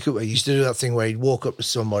 Tommy Cooper used to do that thing where he'd walk up to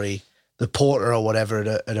somebody, the porter or whatever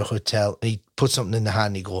at a hotel, and he'd put something in the hand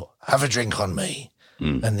and he'd go, have a drink on me.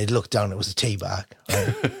 And they'd look down, it was a tea bag.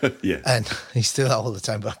 Right? Yeah. And he still that all the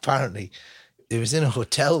time. But apparently, he was in a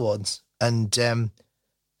hotel once, and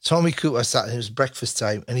Tommy Cooper sat, and it was breakfast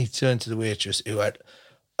time, and he turned to the waitress who went,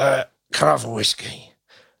 can I have a whiskey?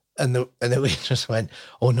 And the waitress went,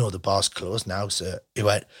 oh no, the bar's closed now, sir. He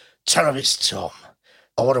went, tell him it's Tom.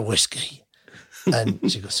 I want a whiskey.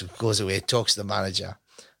 And she goes away, talks to the manager,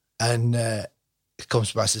 and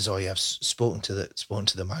comes back and says, oh, yeah, I've spoken to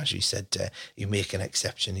the manager. He said, you make an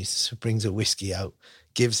exception. He brings a whiskey out,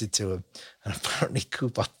 gives it to him, and apparently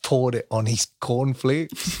Cooper poured it on his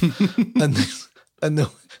cornflakes. and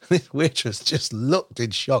the waitress just looked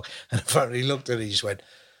in shock, and apparently looked at it and just went,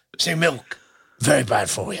 see, milk, very bad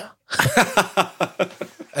for you.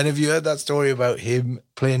 And have you heard that story about him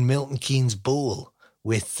playing Milton Keynes Bowl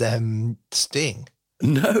with Sting?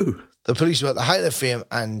 No. The police were at the height of their fame,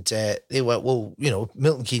 and they went, well,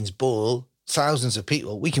 Milton Keynes Bowl, thousands of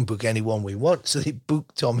people, we can book anyone we want. So they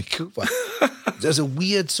booked Tommy Cooper. There's a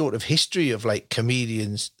weird sort of history of like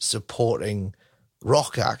comedians supporting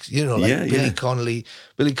rock acts, Billy Connolly.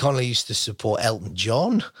 Billy Connolly used to support Elton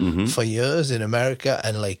John for years in America,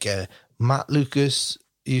 and like Matt Lucas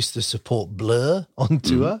used to support Blur on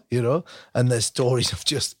tour, and there's stories of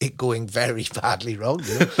just it going very badly wrong,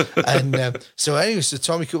 And so anyway, so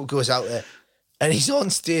Tommy Cooper goes out there and he's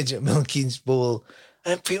on stage at Milton Keynes Bowl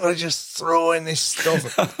and people are just throwing this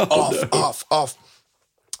stuff off.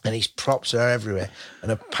 And his props are everywhere.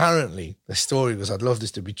 And apparently, the story was, I'd love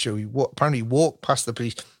this to be true, he walked past the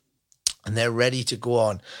police and they're ready to go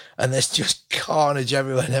on. And there's just carnage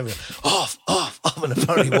everywhere and everywhere. Off. And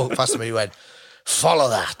apparently he walked past him and he went, follow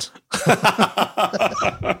that.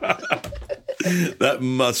 That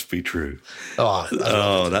must be true.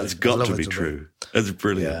 That's got to be true. That's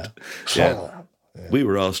brilliant. Yeah. We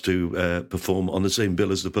were asked to perform on the same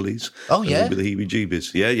bill as the Police. Oh, yeah? With the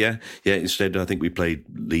heebie-jeebies. Yeah. Instead, I think we played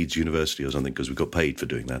Leeds University or something because we got paid for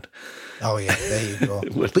doing that. Oh, yeah, there you go.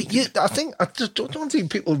 But I don't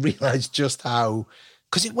think people realise just how...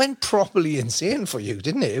 Because it went properly insane for you,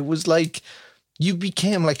 didn't it? It was like... you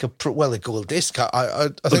became like a gold disc. I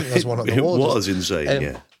think there's one on the wall. It was insane,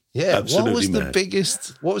 yeah. Yeah, absolutely what was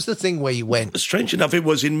mad. What was the thing where you went? Strange enough, it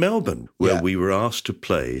was in Melbourne, where we were asked to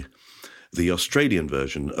play the Australian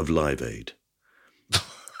version of Live Aid.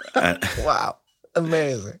 Wow,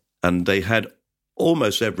 amazing. And they had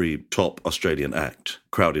almost every top Australian act,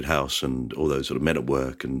 Crowded House and all those sort of Men at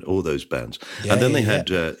Work and all those bands. And then they had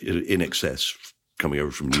In Excess coming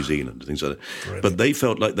over from New Zealand and things like that. Brilliant. But they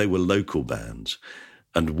felt like they were local bands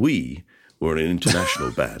and we were an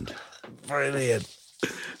international band. Brilliant.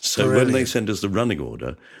 So when they sent us the running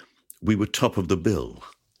order, we were top of the bill.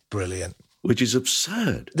 Brilliant. Which is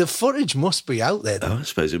absurd. The footage must be out there, though. Oh, I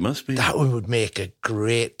suppose it must be. That one would make a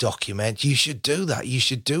great documentary. You should do that. You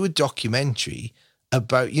should do a documentary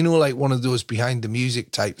about, like one of those behind the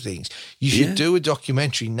music type things. You should do a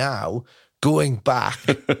documentary now going back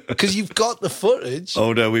because you've got the footage.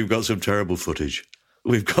 Oh, no, we've got some terrible footage.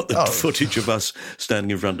 We've got the footage of us standing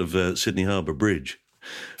in front of Sydney Harbour Bridge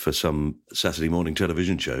for some Saturday morning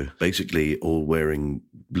television show, basically all wearing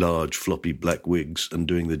large floppy black wigs and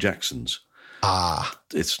doing the Jacksons.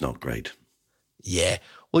 It's not great. Yeah.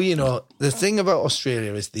 Well, the thing about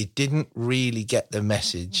Australia is they didn't really get the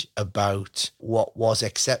message about what was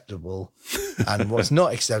acceptable and what's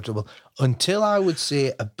not acceptable until I would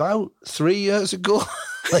say about 3 years ago.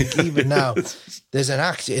 Like even now, there's an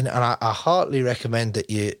act in, and I heartily recommend that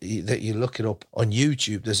you look it up on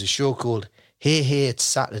YouTube. There's a show called Hey, It's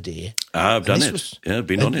Saturday. I've done it. I've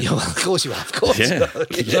been on it. Well, of course you have. Of course. Yeah,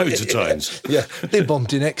 loads of times. Yeah, they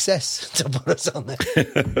bumped In Excess to put us on there.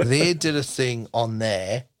 They did a thing on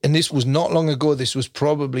there, and this was not long ago. This was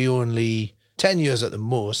probably only 10 years at the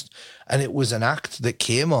most, and it was an act that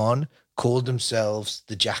came on, called themselves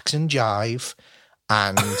the Jackson Jive,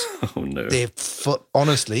 and they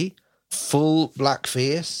honestly, full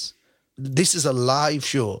blackface. This is a live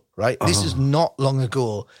show, right? This is not long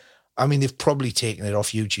ago. I mean, they've probably taken it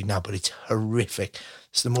off YouTube now, but it's horrific.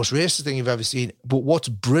 It's the most racist thing you've ever seen. But what's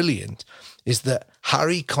brilliant is that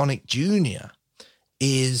Harry Connick Jr.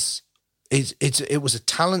 it was a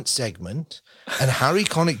talent segment, and Harry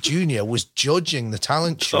Connick Jr. was judging the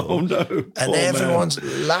talent show. Oh, no. And everyone's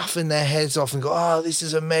laughing their heads off and go, oh, this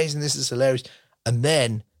is amazing, this is hilarious. And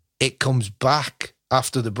then it comes back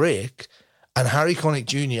after the break, and Harry Connick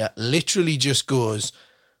Jr. literally just goes,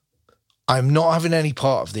 I'm not having any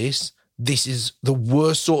part of this. This is the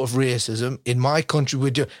worst sort of racism in my country.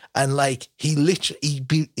 We're doing, and like he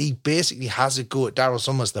basically has a go at Daryl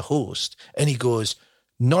Somers, the host, and he goes,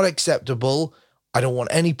 not acceptable. I don't want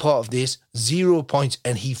any part of this. 0 points,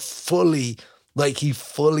 and he fully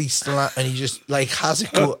slapped, and he just like has a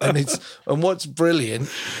go, and what's brilliant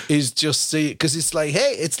is just see it because it's like,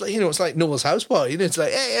 hey, it's like it's like Noel's house party, and it's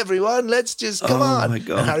like, hey everyone, let's just come on. My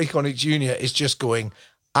God. And Harry Connick Jr. is just going,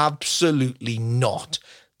 absolutely not.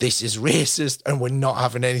 This is racist and we're not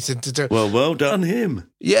having anything to do. Well done him.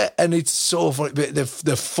 Yeah, and it's so funny. But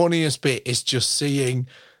the funniest bit is just seeing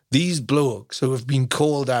these blokes who have been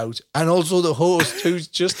called out, and also the host who's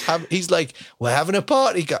he's like, we're having a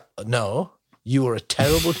party. No, you are a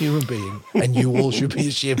terrible human being and you all should be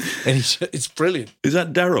ashamed. And it's brilliant. Is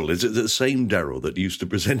that Daryl? Is it the same Daryl that used to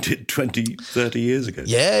present it 20, 30 years ago?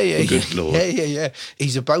 Yeah. Good Lord. Yeah.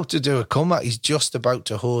 He's about to do a comeback. He's just about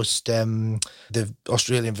to host the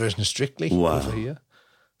Australian version of Strictly over here.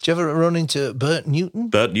 Did you ever run into Bert Newton?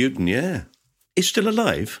 Bert Newton, yeah. He's still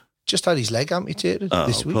alive? Just had his leg amputated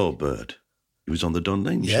this week. Oh, poor Bert. He was on the Don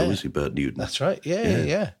Lane show, was he, Bert Newton? That's right.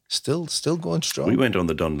 Yeah. Still going strong. We went on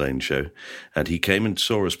the Don Lane show, and he came and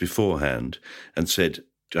saw us beforehand and said,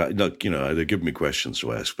 look, they're giving me questions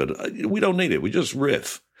to ask, but we don't need it. We just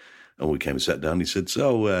riff. And we came and sat down. He said,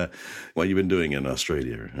 so what have you been doing in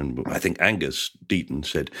Australia? And I think Angus Deaton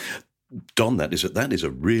said, Don, that is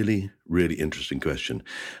a really, really interesting question.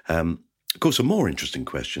 Of course, a more interesting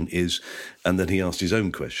question is, and then he asked his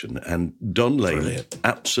own question, and Don Lane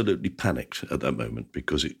absolutely panicked at that moment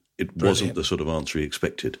because it wasn't the sort of answer he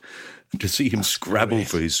expected. To see him scrabble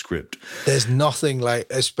for his script. There's nothing like,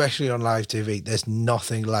 especially on live TV, there's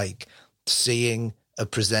nothing like seeing a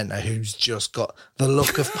presenter who's just got the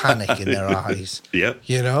look of panic in their eyes. Yeah.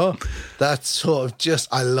 That's sort of just,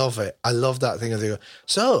 I love it. I love that thing. They go,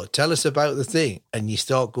 so tell us about the thing. And you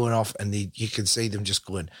start going off and you can see them just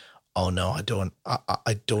going, oh no, I don't know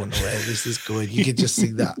where this is going. You can just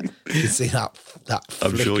see that. You can see that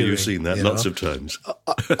I'm sure you've seen that lots of times.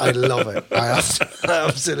 I love it. I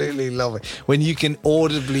absolutely love it. When you can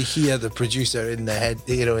audibly hear the producer in the head,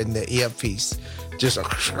 in the earpiece, just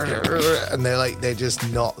and they're just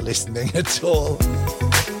not listening at all.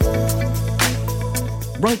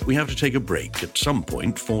 Right, we have to take a break at some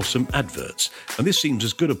point for some adverts. And this seems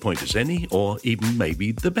as good a point as any, or even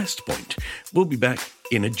maybe the best point. We'll be back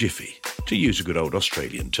in a jiffy, to use a good old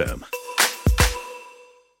Australian term.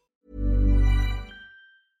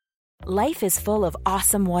 Life is full of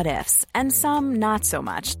awesome what-ifs, and some not so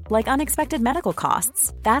much, like unexpected medical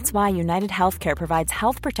costs. That's why United Healthcare provides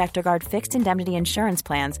Health Protector Guard fixed indemnity insurance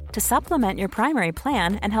plans to supplement your primary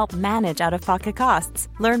plan and help manage out-of-pocket costs.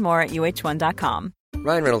 Learn more at UH1.com.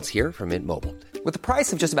 Ryan Reynolds here from Mint Mobile. With the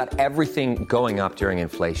price of just about everything going up during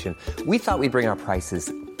inflation, we thought we'd bring our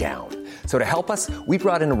prices down. So to help us, we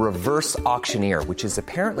brought in a reverse auctioneer, which is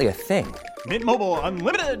apparently a thing. Mint Mobile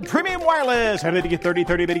Unlimited Premium Wireless. How to get 30,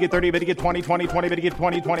 30, bit to get 30, bit to get 20, 20, 20, bit to get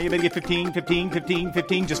 20, 20, bit to get 15, 15, 15,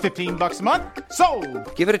 15, just $15 a month?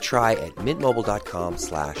 Sold! Give it a try at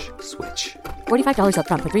mintmobile.com/switch. $45 up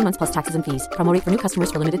front for 3 months plus taxes and fees. Promo rate for new customers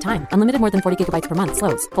for limited time. Unlimited more than 40 gigabytes per month.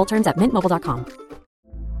 Slows full terms at mintmobile.com.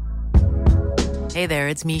 Hey there,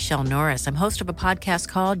 it's Michelle Norris. I'm host of a podcast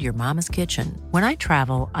called Your Mama's Kitchen. When I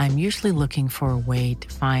travel, I'm usually looking for a way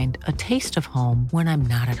to find a taste of home when I'm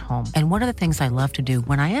not at home. And one of the things I love to do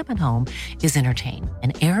when I am at home is entertain.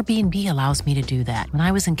 And Airbnb allows me to do that. When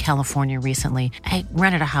I was in California recently, I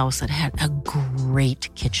rented a house that had a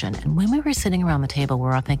great kitchen. And when we were sitting around the table, we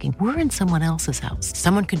were all thinking, we're in someone else's house.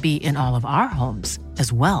 Someone could be in all of our homes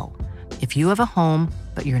as well. If you have a home,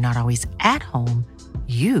 but you're not always at home,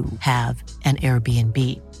 you have an Airbnb.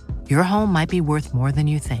 Your home might be worth more than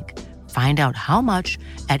you think. Find out how much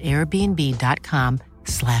at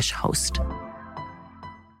airbnb.com/host.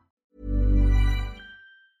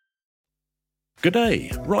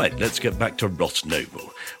 G'day. Right, let's get back to Ross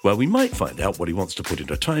Noble, where we might find out what he wants to put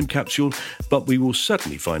into a time capsule, but we will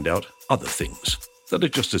certainly find out other things that are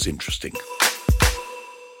just as interesting.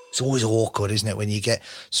 It's always awkward, isn't it, when you get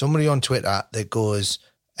somebody on Twitter that goes,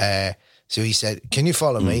 so he said, can you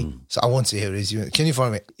follow me? So I want to hear his, can you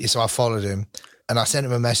follow me? So I followed him and I sent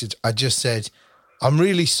him a message. I just said, I'm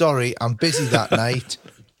really sorry. I'm busy that night.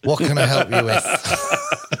 What can I help you with?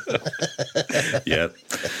 Yeah.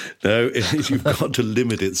 No, you've got to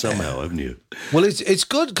limit it somehow, haven't you? Well, it's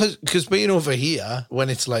good because being over here, when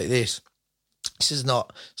it's like this is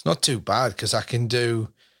not, it's not too bad because I can do,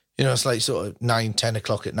 it's like sort of 9, 10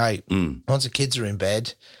 o'clock at night. Once the kids are in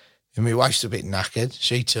bed, and my wife's a bit knackered.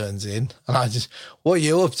 She turns in, and I just, what are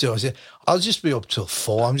you up to? I said, I'll just be up till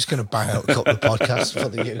 4. I'm just going to bang out a couple of podcasts for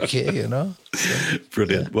the UK, So,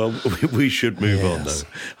 brilliant. Yeah. Well, we should move on, though.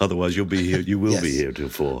 Otherwise, you'll be here. You will be here till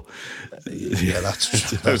 4. Yeah, that's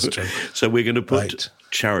true. That's true. So we're going to put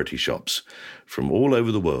charity shops from all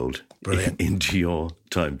over the world into your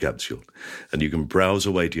time capsule, and you can browse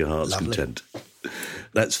away to your heart's content.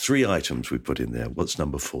 That's 3 items we put in there. What's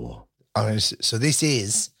number 4? So this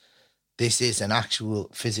is an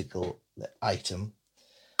actual physical item.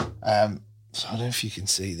 So I don't know if you can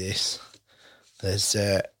see this. There's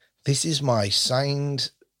this is my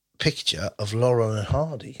signed picture of Laurel and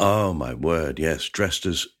Hardy. Oh my word! Yes, dressed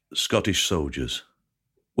as Scottish soldiers.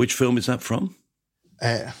 Which film is that from?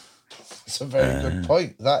 It's a very good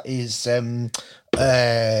point. That is, I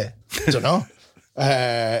don't know.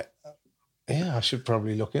 Yeah, I should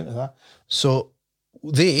probably look into that. So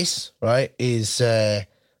this is.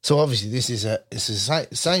 So obviously this is a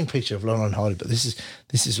signed picture of Laurel and Hardy, but this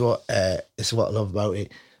is what I love about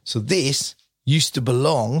it. So this used to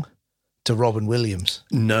belong to Robin Williams.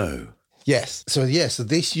 No. Yes. So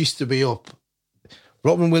this used to be up.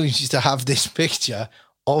 Robin Williams used to have this picture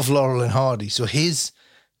of Laurel and Hardy. So his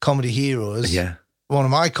comedy heroes, one of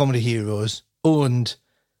my comedy heroes, owned.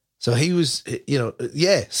 So he was,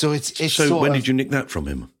 So it's. So when did you nick that from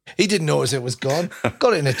him? He didn't notice it was gone.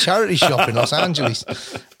 Got it in a charity shop in Los Angeles.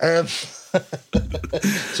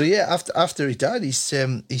 So after he died,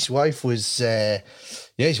 his wife was,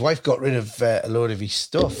 his wife got rid of a load of his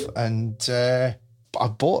stuff, and I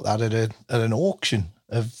bought that at an auction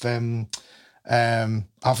of.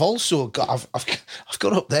 I've also got I've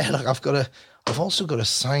got up there like I've also got a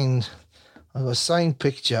signed. I've got a signed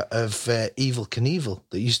picture of Evel Knievel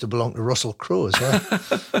that used to belong to Russell Crowe as well.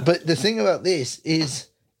 But the thing about this is,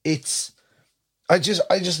 I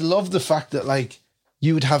just love the fact that like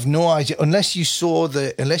you would have no idea unless you saw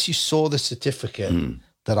the certificate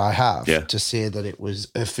that I have to say that it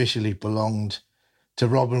was officially belonged to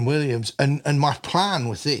Robin Williams. And my plan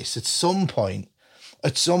with this at some point, I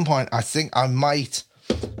think I might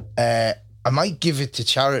give it to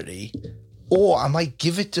charity. Or I might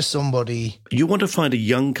give it to somebody. You want to find a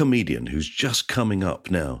young comedian who's just coming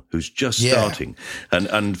up now, who's just starting,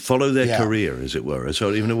 and follow their career, as it were. So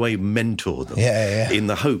in a way, mentor them in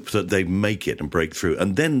the hope that they make it and break through.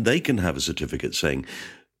 And then they can have a certificate saying,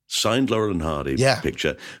 signed Laurel and Hardy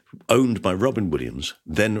picture, owned by Robin Williams,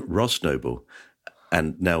 then Ross Noble,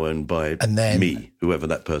 and now owned by me, whoever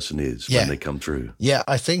that person is, when they come through. Yeah,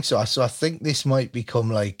 I think so. So I think this might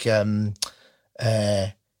become like,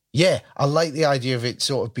 I like the idea of it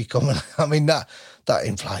sort of becoming, I mean, that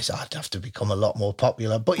implies I'd have to become a lot more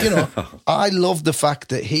popular. But, you know, I love the fact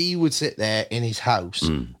that he would sit there in his house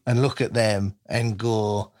and look at them and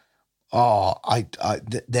go,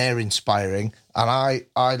 they're inspiring. And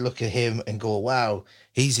I look at him and go, wow,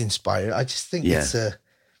 he's inspiring. I just think it's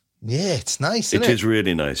nice, isn't it? It is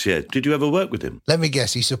really nice, yeah. Did you ever work with him? Let me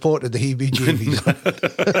guess, he supported the heebie-jeebies.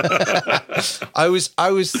 I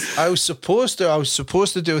was supposed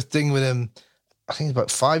to do a thing with him, I think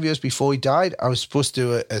about 5 years before he died. I was supposed to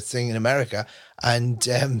do a thing in America, and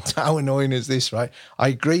how annoying is this, right? I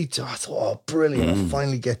agreed to. I thought, brilliant! I'll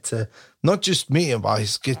finally get to not just meet him, but I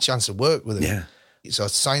get a chance to work with him. Yeah. So I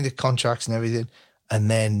signed the contracts and everything,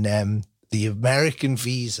 and then the American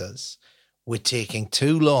visas were taking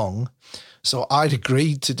too long. So I'd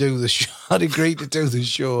agreed to do the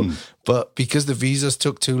show. But because the visas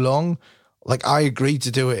took too long, like I agreed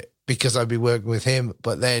to do it because I'd be working with him.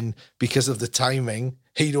 But then because of the timing,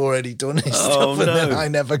 he'd already done his stuff, and then I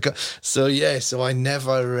never got. So I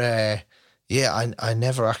never. I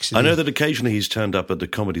never actually. I know that occasionally he's turned up at the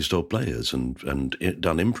Comedy Store Players and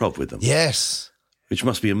done improv with them. Yes. Which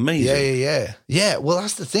must be amazing. Yeah, well,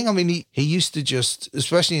 that's the thing. I mean, he used to just,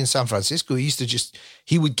 especially in San Francisco,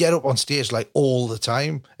 he would get up on stage like all the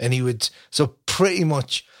time. And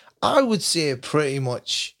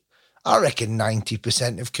I reckon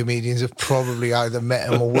 90% of comedians have probably either met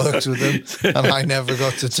him or worked with him, and I never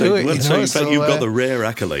got to do it. You've got the rare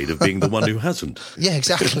accolade of being the one who hasn't. Yeah,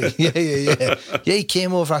 exactly. Yeah. Yeah, he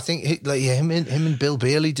came over. I think him and Bill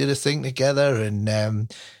Bailey did a thing together,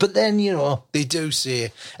 and but then they do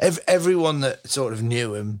say everyone that sort of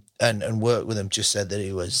knew him and worked with him just said that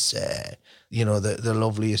he was the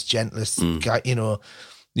loveliest, gentlest guy.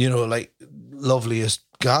 Like loveliest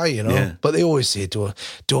guy, Yeah. But they always say,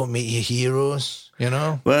 don't meet your heroes,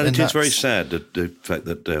 Well, it is very sad that the fact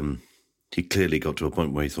that he clearly got to a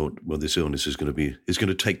point where he thought, well, this illness is going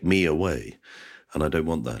to take me away, and I don't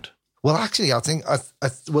want that. Well, actually, I think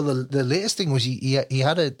the latest thing was he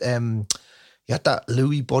had that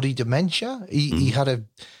Lewy body dementia. He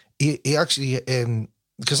actually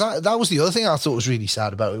because that was the other thing I thought was really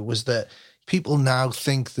sad about it, was that people now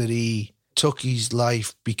think that he took his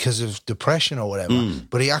life because of depression or whatever,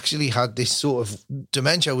 but he actually had this sort of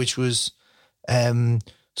dementia, which was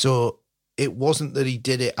so it wasn't that he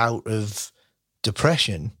did it out of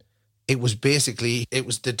depression. It was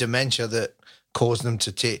the dementia that caused them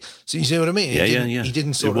to take. So you see what I mean? Yeah. He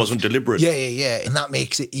didn't it wasn't deliberate. Yeah. And that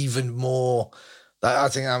makes it even more. I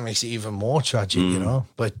think that makes it even more tragic,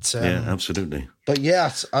 But yeah, absolutely. But yeah,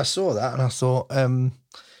 I saw that and I thought.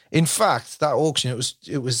 In fact, that auction,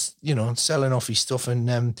 it was selling off his stuff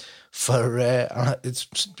and for it's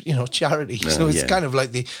charity. So it's kind of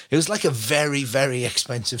like it was like a very, very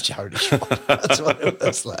expensive charity shop. That's what it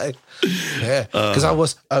was like. Yeah, because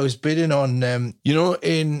I was bidding on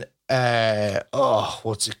in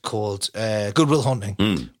what's it called? Good Will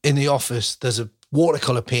Hunting. In the office, there's a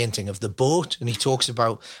watercolor painting of the boat, and he talks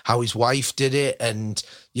about how his wife did it, and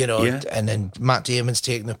and then Matt Damon's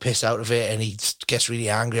taking the piss out of it, and he gets really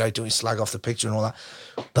angry. I don't slag off the picture and all that.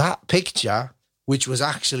 That picture, which was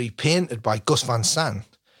actually painted by Gus Van Sant,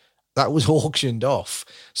 that was auctioned off.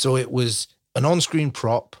 So it was an on-screen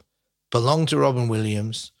prop, belonged to Robin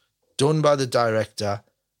Williams, done by the director.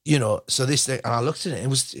 So this thing, and I looked at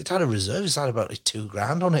it. It had a reserve. It had about like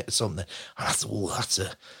 $2,000 on it or something. And I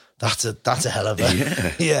thought, that's a hell of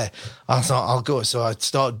a yeah. I thought I'll go. So I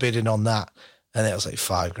started bidding on that, and it was like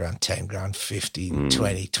 $5,000, $10,000, 15,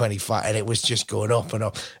 20, 25, and it was just going up and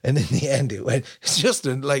up. And in the end, it's just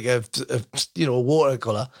like a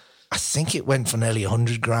watercolor. I think it went for nearly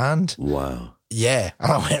 $100,000. Wow. Yeah,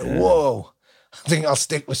 and I went, whoa. I think I'll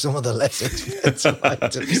stick with some of the less expensive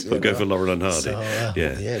items. We'll go for Laurel and Hardy. So,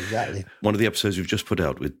 yeah, exactly. One of the episodes we've just put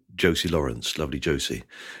out with Josie Lawrence, lovely Josie,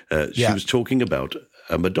 she was talking about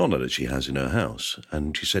a Madonna that she has in her house,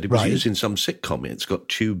 and she said it was used in some sitcom. It's got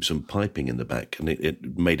tubes and piping in the back, and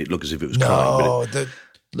it made it look as if it was crying. No, the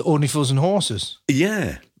Only Fools and Horses.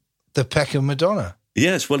 Yeah. The Peckham Madonna.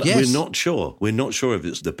 Yes, well, we're not sure. We're not sure if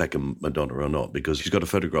it's the Peckham Madonna or not, because she's got a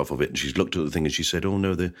photograph of it, and she's looked at the thing, and she said, oh,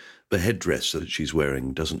 no, the headdress that she's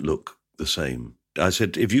wearing doesn't look the same. I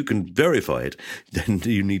said, if you can verify it, then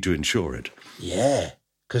you need to insure it. Yeah,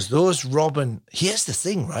 because those Robin... Here's the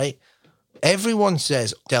thing, right? Everyone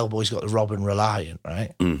says Del Boy's got the Robin Reliant,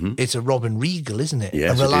 right? Mm-hmm. It's a Robin Regal, isn't it?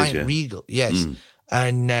 Yes, a Reliant it is, yeah. Regal, yes.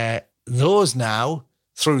 And those now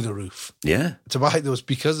through the roof. Yeah. To buy those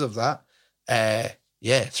because of that.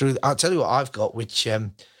 I'll tell you what I've got, which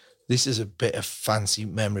this is a bit of fancy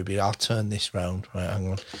memory, but I'll turn this round. Right,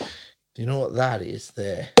 hang on. Do you know what that is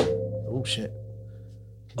there? Oh, shit.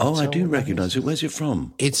 Oh, I do recognise it. Where's it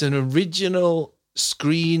from? It's an original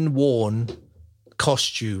screen-worn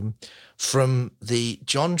costume from the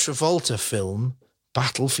John Travolta film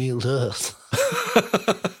Battlefield Earth.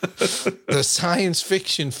 The science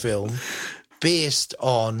fiction film based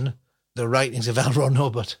on the writings of L. Ron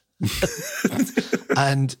Hubbard.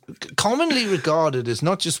 And commonly regarded as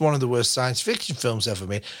not just one of the worst science fiction films ever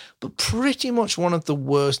made, but pretty much one of the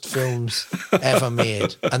worst films ever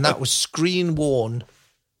made. And that was screen-worn,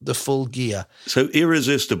 the full gear. So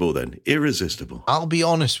irresistible then. Irresistible. I'll be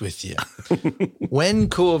honest with you. When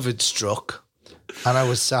COVID struck and I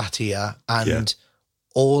was sat here and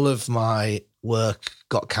all of my work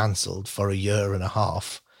got cancelled for a year and a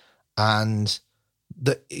half, and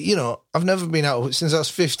I've never been out since I was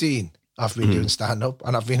 15. I've been doing stand-up,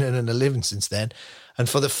 and I've been earning a living since then. And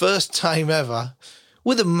for the first time ever,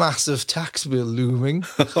 with a massive tax bill looming,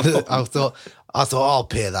 I thought I'll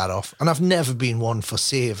pay that off. And I've never been one for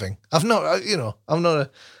saving. I'm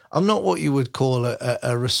not what you would call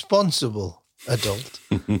a responsible adult.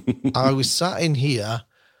 I was sat in here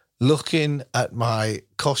looking at my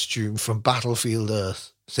costume from Battlefield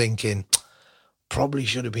Earth, thinking, probably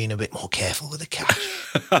should have been a bit more careful with the cash.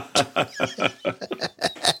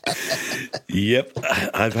 Yep.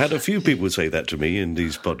 I've had a few people say that to me in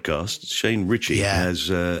these podcasts. Shane Ritchie has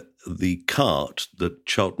the cart that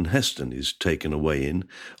Charlton Heston is taken away in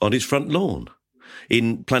on his front lawn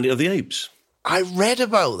in Planet of the Apes. I read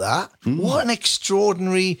about that. What an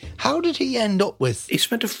extraordinary... How did he end up with... He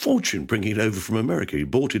spent a fortune bringing it over from America. He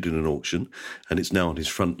bought it in an auction, and it's now on his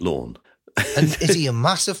front lawn. And is he a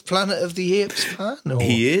massive Planet of the Apes fan? Or?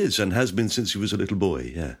 He is, and has been since he was a little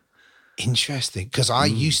boy, yeah. Interesting, because I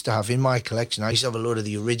used to have in my collection, I used to have a load of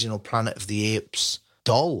the original Planet of the Apes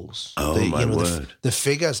dolls. Oh, my word. The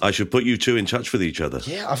figures. I should put you two in touch with each other.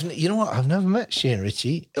 Yeah, you know what? I've never met Shane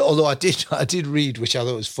Ritchie. Although I did read, which I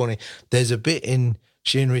thought was funny. There's a bit in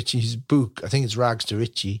Shane Ritchie's book, I think it's Rags to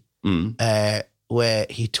Ritchie, where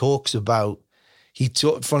he talks about,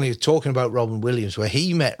 talking about Robin Williams, where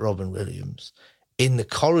he met Robin Williams in the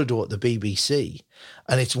corridor at the BBC.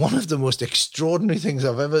 And it's one of the most extraordinary things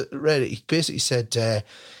I've ever read. He basically said,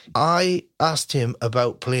 I asked him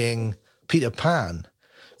about playing Peter Pan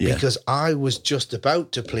because I was just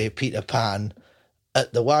about to play Peter Pan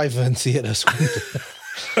at the Wyvern Theatre.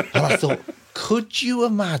 And I thought, could you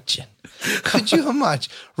imagine?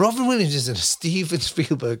 Robin Williams is in a Steven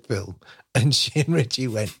Spielberg film and Shane Ritchie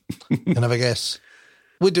went, and I guess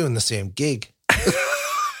we're doing the same gig.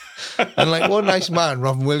 And like, what nice man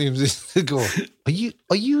Robin Williams is to go, are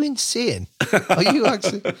you insane? Are you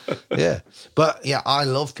actually? Yeah. But yeah, I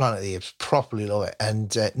love Planet of the Apes, properly love it.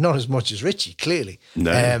 And not as much as Ritchie, clearly.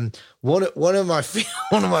 No. One of my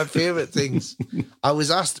favourite things, I was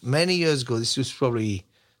asked many years ago, this was probably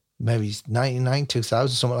maybe 99,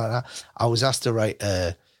 2000, something like that. I was asked to write,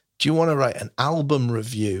 do you want to write an album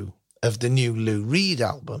review of the new Lou Reed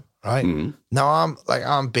album? Right now,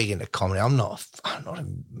 I'm big into comedy. I'm not a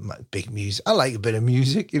big music. I like a bit of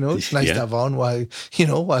music, It's nice to have on while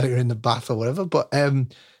you're in the bath or whatever. But I'm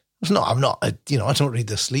not. I don't read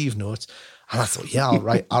the sleeve notes. And I thought,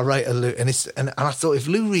 I'll write a Lou. And I thought if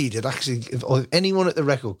Lou Reed had actually, if anyone at the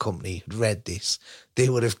record company had read this, they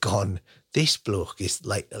would have gone, this bloke is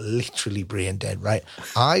like literally brain dead, right?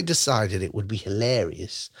 I decided it would be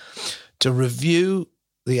hilarious to review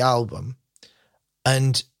the album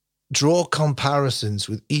and draw comparisons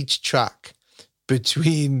with each track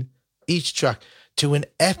between each track to an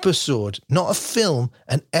episode, not a film,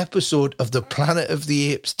 an episode of the Planet of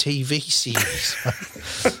the Apes TV series.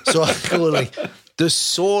 So I go like, the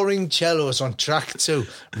soaring cellos on track 2,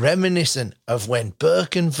 reminiscent of when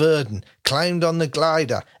Burke and Verdon climbed on the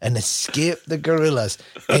glider and escaped the gorillas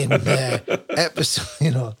in the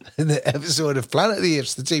episode of Planet of the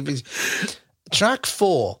Apes, the TV series. Track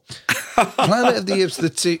 4, Planet of the Apes,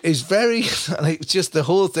 is very, like, just the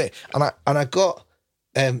whole thing. And I got,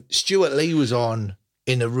 Stuart Lee was on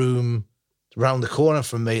in a room around the corner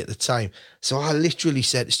from me at the time. So I literally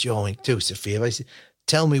said to Stuart, do us a favour. I said,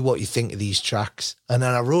 tell me what you think of these tracks. And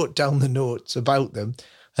then I wrote down the notes about them.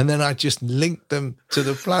 And then I just linked them to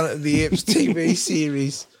the Planet of the Apes TV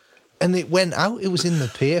series. And it went out. It was in the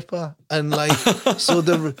paper, and like, so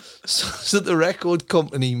the record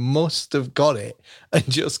company must have got it and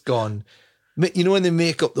just gone. When they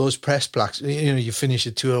make up those press plaques, you finish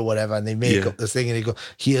a tour or whatever, and they make up the thing, and they go,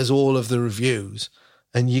 "Here's all of the reviews."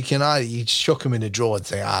 And you chuck them in a drawer and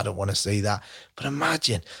say, I don't want to see that. But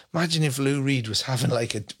imagine if Lou Reed was having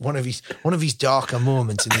like one of his darker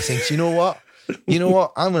moments, and he thinks, you know what?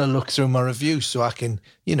 I'm going to look through my reviews so I can,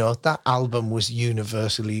 that album was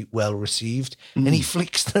universally well received. And he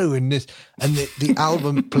flicks through the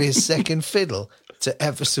album plays second fiddle to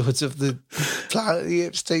episodes of the Planet of the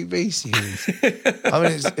Apes TV series. I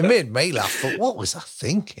mean, it made me laugh, but what was I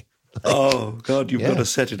thinking? Oh, God, you've got to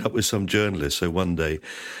set it up with some journalist. So one day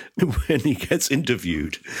when he gets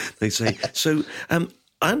interviewed, they say, so I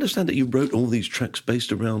understand that you wrote all these tracks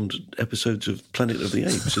based around episodes of Planet of the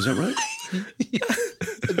Apes. Is that right?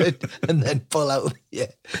 and then pull out, on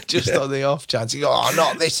the off chance. You go, oh,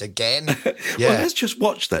 not this again. Yeah. Well, let's just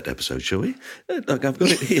watch that episode, shall we? Look, I've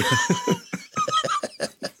got it here.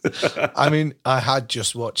 I mean, I had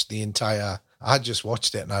just watched it,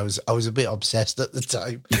 and I was a bit obsessed at the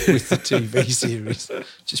time with the TV series.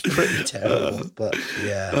 Just pretty terrible, but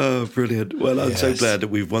yeah. Oh, brilliant. Well, I'm so glad that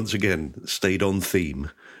we've once again stayed on theme.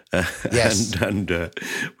 Yes. And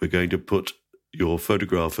we're going to put your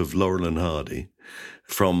photograph of Laurel and Hardy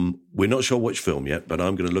from, we're not sure which film yet, but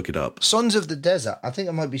I'm going to look it up. Sons of the Desert. I think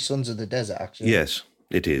it might be Sons of the Desert, actually. Yes,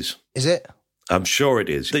 it is. Is it? I'm sure it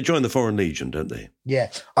is. They join the Foreign Legion, don't they?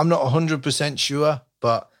 Yeah. I'm not 100% sure,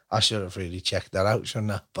 but I should have really checked that out,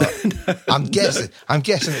 shouldn't I? But I'm guessing. I'm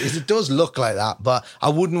guessing it does look like that, but I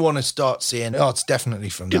wouldn't want to start saying, oh, it's definitely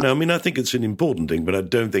from that. I mean, I think it's an important thing, but I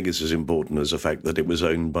don't think it's as important as the fact that it was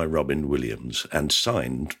owned by Robin Williams and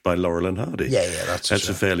signed by Laurel and Hardy. Yeah, that's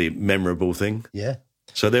a fairly memorable thing. Yeah.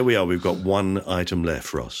 So there we are. We've got one item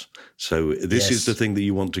left, Ross. So this is the thing that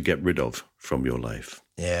you want to get rid of from your life.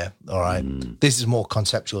 Yeah. All right. This is more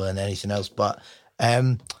conceptual than anything else, but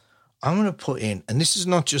I'm going to put in, and this is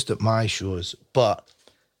not just at my shows, but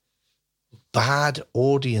bad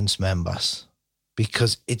audience members,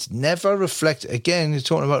 because it's never reflected. Again, you're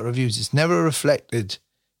talking about reviews. It's never reflected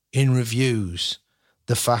in reviews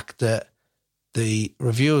the fact that the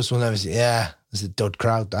reviewers will never say, yeah, there's a dud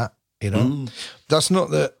crowd, that. That's not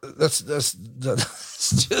that's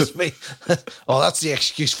just me. Oh, that's the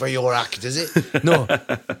excuse for your act, is it? No.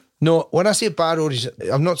 When I say bad audience,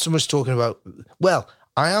 I'm not so much talking about,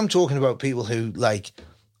 I am talking about people who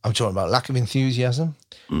I'm talking about lack of enthusiasm,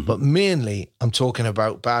 but mainly I'm talking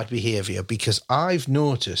about bad behaviour, because I've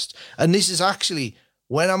noticed, and this is actually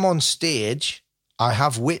when I'm on stage, I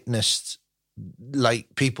have witnessed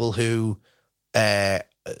people who,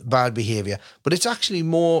 bad behaviour, but it's actually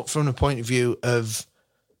more from the point of view of,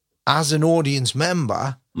 as an audience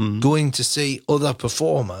member, going to see other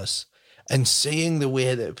performers and seeing the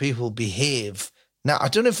way that people behave. Now, I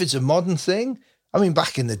don't know if it's a modern thing. I mean,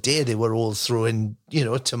 back in the day, they were all throwing,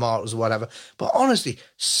 tomatoes or whatever. But honestly,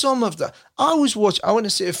 some of the... I went to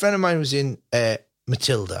see, a friend of mine was in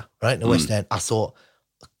Matilda, right, in the West End. I thought,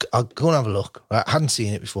 I'll go and have a look. Right? I hadn't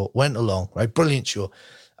seen it before. Went along, right? Brilliant show.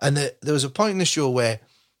 And there was a point in the show where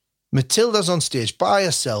Matilda's on stage by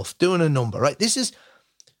herself doing a number, right? This is...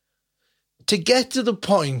 To get to the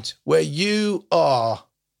point where you are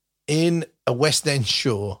in a West End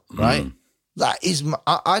show, right? That is,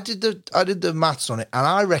 I did the maths on it, and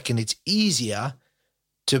I reckon it's easier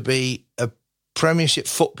to be a Premiership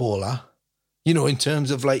footballer, in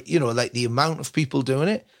terms of the amount of people doing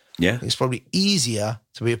it. Yeah, it's probably easier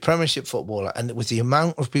to be a Premiership footballer, and with the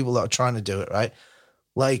amount of people that are trying to do it, right?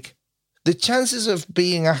 The chances of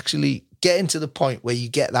getting to the point where you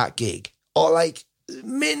get that gig are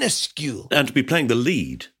minuscule, and to be playing the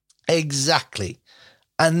lead, exactly,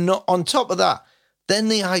 and not on top of that. Then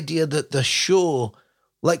the idea that the show,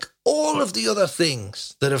 all of the other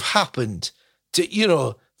things that have happened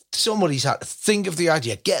to, somebody's had to think of the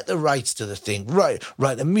idea, get the rights to the thing, right,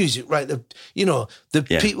 the music, right,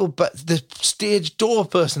 people, but the stage door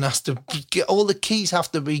person has to get, all the keys have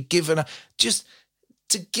to be given. Just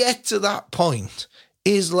to get to that point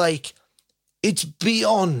is it's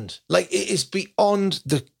beyond, it is beyond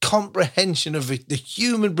the comprehension of the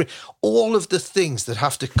human brain, all of the things that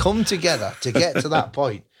have to come together to get to that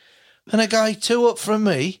point. And a guy 2 up from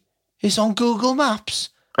me is on Google Maps.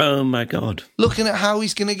 Oh my God. Looking at how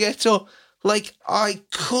he's going to get to, I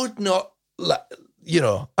could not, and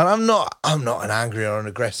I'm not an angry or an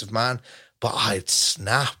aggressive man, but I'd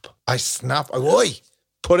snap. I go, oi,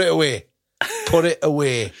 put it away.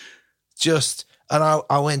 And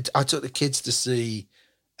I took the kids to see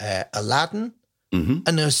Aladdin, and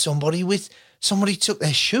there was somebody took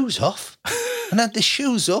their shoes off and had the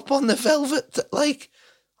shoes up on the velvet.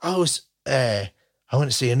 I I went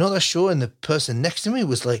to see another show and the person next to me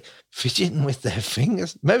was like fidgeting with their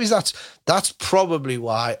fingers. Maybe that's probably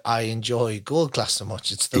why I enjoy Gold Class so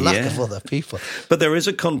much. It's the lack of other people. But there is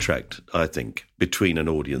a contract, I think, between an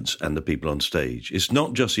audience and the people on stage. It's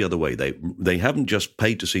not just the other way. They haven't just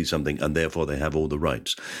paid to see something and therefore they have all the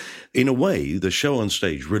rights. In a way, the show on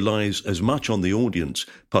stage relies as much on the audience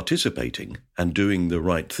participating and doing the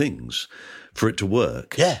right things for it to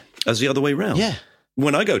work as the other way round. Yeah.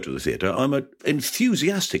 When I go to the theatre, I'm an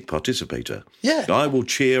enthusiastic participator. Yeah. I will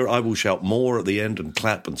cheer, I will shout more at the end and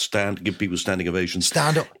clap and stand, give people standing ovations.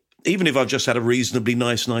 Stand up. Even if I've just had a reasonably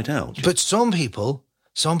nice night out. But some people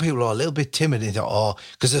are a little bit timid and think,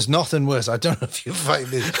 because there's nothing worse. I don't know if you find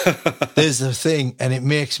this. There's a thing, and it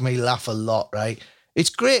makes me laugh a lot, right? It's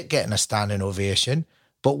great getting a standing ovation,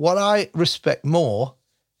 but what I respect more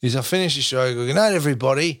is I finish the show, I go, good night,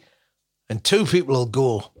 everybody, and two people will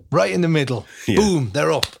go right in the middle. Yeah. Boom,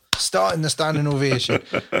 they're up, starting the standing ovation.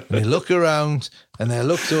 And they look around, and they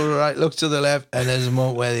look to the right, look to the left, and there's a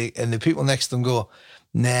moment where the people next to them go,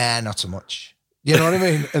 nah, not so much. You know what I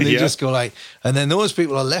mean? And they just go like, and then those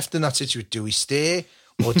people are left in that situation. Do we stay,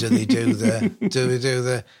 or do they do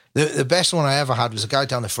the best one I ever had was a guy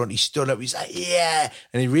down the front. He stood up, he's like, yeah.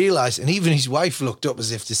 And he realised, and even his wife looked up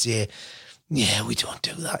as if to say, yeah, we don't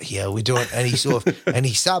do that here. We don't. And he sort of, and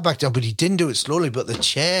he sat back down, but he didn't do it slowly. But the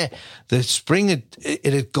chair, the spring, it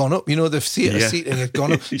had gone up, the theatre seat, and it had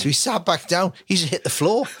gone up. So he sat back down. He just hit the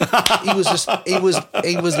floor.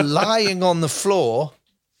 He was lying on the floor,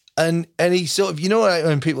 and he sort of,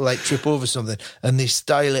 when people like trip over something and they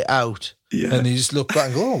style it out. Yeah. And he just looked back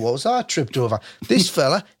and go, what was that I tripped over? This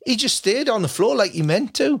fella, he just stayed on the floor like he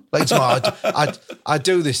meant to. Like, I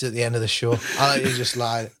do this at the end of the show. I like to just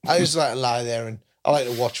lie. I just like to lie there and I like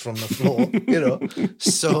to watch from the floor,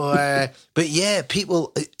 So, but yeah,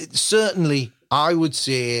 people, certainly, I would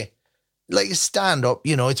say, like a stand-up,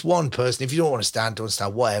 it's one person. If you don't want to stand, don't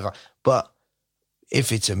stand, whatever. But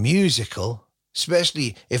if it's a musical,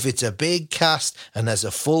 especially if it's a big cast and there's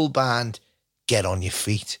a full band, get on your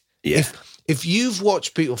feet. Yeah. If you've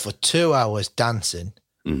watched people for 2 hours dancing,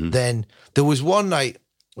 then there was one night,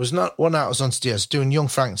 I was on stage doing Young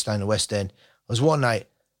Frankenstein in the West End. It was one night,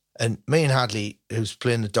 and me and Hadley, who's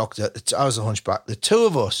playing the doctor, I was a hunchback, the two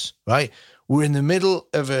of us, right, were in the middle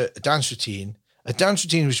of a dance routine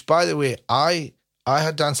which, by the way, I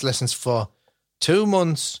had dance lessons for 2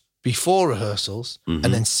 months before rehearsals and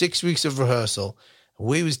then 6 weeks of rehearsal.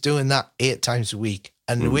 We was doing that 8 times a week,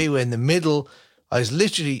 and we were in the middle. I was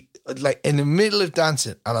literally like in the middle of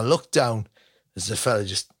dancing, and I looked down. There's a fella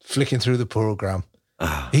just flicking through the program.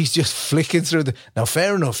 He's just flicking through Now,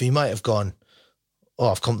 fair enough, he might have gone,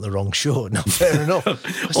 I've come to the wrong show. Now, fair enough.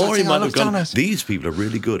 Or he might have gone, these people are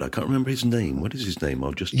really good. I can't remember his name. What is his name?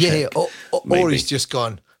 I'll just check. Or he's just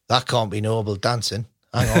gone, that can't be noble dancing.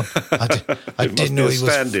 Hang on. I didn't know he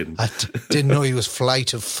was standing. I didn't know he was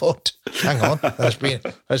flight of foot. Hang on.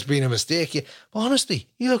 There's been a mistake here. But honestly,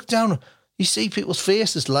 you look down, you see people's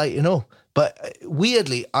faces lighting up. But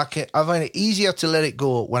weirdly, I find it easier to let it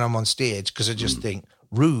go when I'm on stage because I just think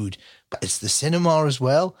rude. But it's the cinema as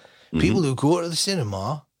well. People who go to the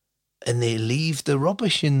cinema and they leave the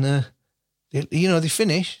rubbish in they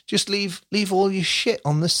finish, just leave all your shit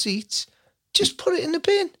on the seats. Just put it in the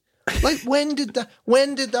bin. Like, when did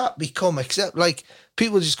that become? Except like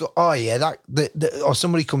people just go, oh yeah, or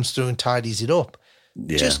somebody comes through and tidies it up.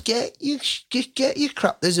 Yeah. Just get your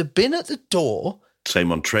crap. There's a bin at the door.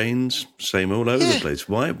 Same on trains, same all over the place.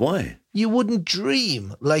 Why? You wouldn't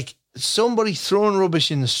dream like somebody throwing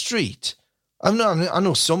rubbish in the street. I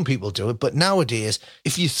know some people do it, but nowadays,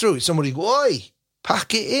 if you threw it, somebody go, oi,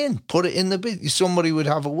 pack it in, put it in the bin. Somebody would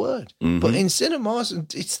have a word. But in cinemas,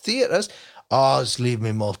 it's theatres. Just leave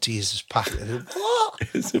me Maltesers packed.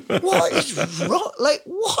 What? What is wrong? Like,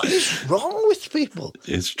 what is wrong with people?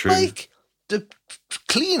 It's true. Like, the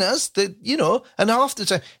cleaners, and half the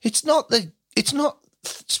time, it's not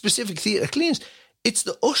specific theatre cleaners. It's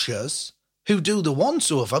the ushers who do the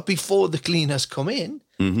once-over before the cleaners come in.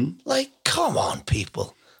 Like, come on,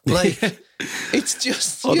 people. Like, it's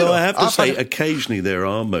just, Although I have to say, occasionally there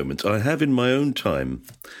are moments. I have in my own time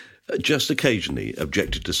just occasionally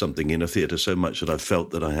objected to something in a theatre so much that I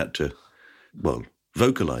felt that I had to,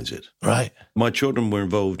 vocalise it. Right. My children were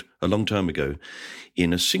involved a long time ago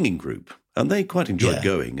in a singing group, and they quite enjoyed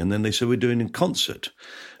going. And then they said, we're doing a concert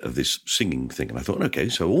of this singing thing. And I thought, okay,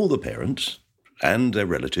 so all the parents and their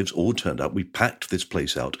relatives all turned up. We packed this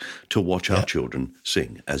place out to watch our children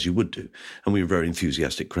sing, as you would do. And we were a very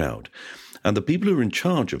enthusiastic crowd. And the people who were in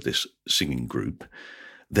charge of this singing group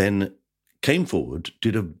then came forward,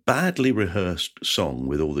 did a badly rehearsed song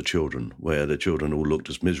with all the children, where the children all looked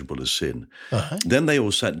as miserable as sin. Uh-huh. Then they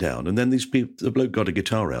all sat down, and then these people, the bloke got a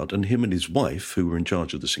guitar out, and him and his wife, who were in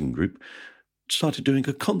charge of the singing group, started doing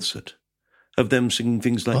a concert of them singing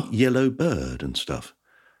things like Yellow Bird and stuff.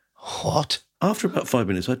 What? After about 5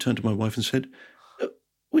 minutes, I turned to my wife and said,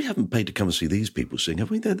 we haven't paid to come and see these people sing, have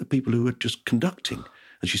we? They're the people who are just conducting.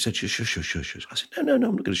 And she said, shush, shush, shush, shush. I said, no, I'm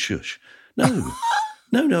not going to shush. No.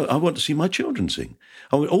 No, I want to see my children sing.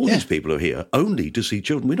 All these people are here only to see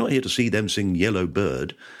children. We're not here to see them sing Yellow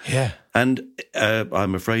Bird. Yeah. And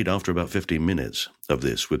I'm afraid after about 15 minutes of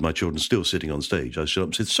this, with my children still sitting on stage, I shut up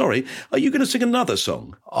and said, sorry, are you going to sing another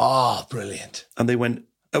song? Oh, brilliant. And they went,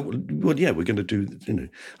 oh, well, yeah, we're going to do,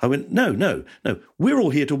 I went, no, we're all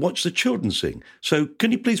here to watch the children sing. So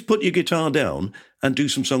can you please put your guitar down and do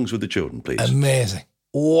some songs with the children, please? Amazing.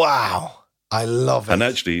 Wow. I love it. And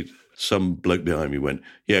actually, some bloke behind me went,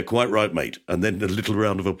 yeah, quite right, mate. And then a little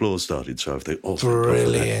round of applause started. So I thought,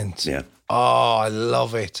 brilliant. Yeah. Oh, I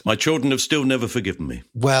love it. My children have still never forgiven me.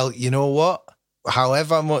 Well, you know what?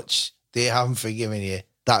 However much they haven't forgiven you,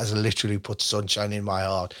 that has literally put sunshine in my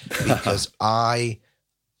heart, because my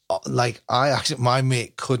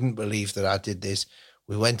mate couldn't believe that I did this.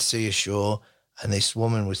 We went to see a show, and this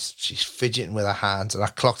woman she's fidgeting with her hands, and I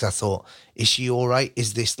thought, is she all right?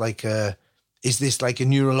 Is this like a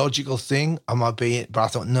neurological thing? But I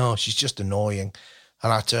thought, no, she's just annoying.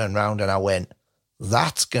 And I turned around and I went,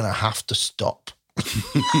 that's going to have to stop.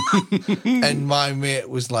 And my mate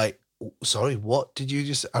was like, sorry, what did you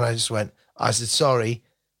just... And I said, sorry,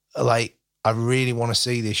 like, I really want to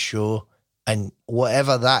see this show, and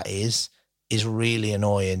whatever that is really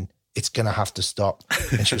annoying. It's going to have to stop.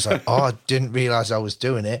 And she was like, oh, I didn't realise I was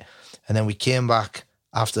doing it. And then we came back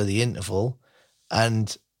after the interval,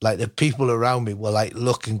 and like the people around me were like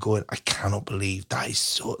looking, going, I cannot believe that is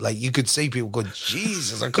so... Like you could see people going,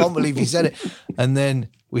 Jesus, I can't believe he said it. And then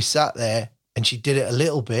we sat there and she did it a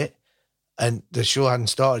little bit, and the show hadn't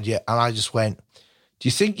started yet. And I just went, do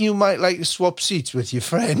you think you might like to swap seats with your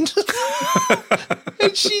friend?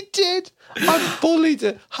 And she did. I bullied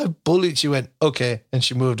her. She went, okay. And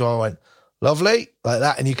she moved on and went, lovely, like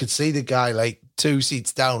that. And you could see the guy like 2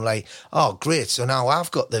 seats down, like, oh, great. So now I've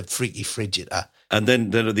got the freaky Frigidaire. And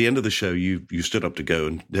then at the end of the show, you stood up to go,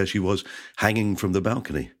 and there she was, hanging from the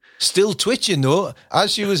balcony. Still twitching, though.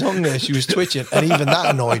 As she was hung there, she was twitching, and even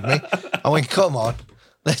that annoyed me. I went, come on,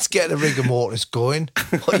 let's get the rigor mortis going.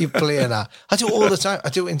 What are you playing at? I do it all the time. I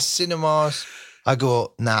do it in cinemas. I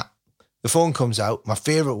go, nah. The phone comes out, my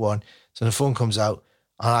favourite one. So the phone comes out,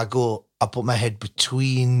 and I put my head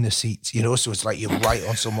between the seats, so it's like you're right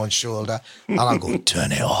on someone's shoulder. And I go,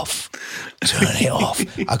 turn it off.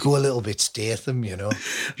 I go a little bit Statham,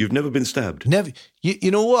 You've never been stabbed? Never.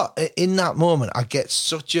 You know what? In that moment, I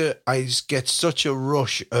just get such a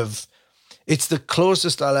rush of, it's the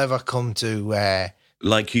closest I'll ever come to.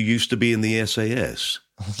 Like you used to be in the SAS?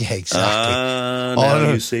 Yeah, exactly.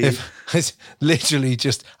 Now you see. It's literally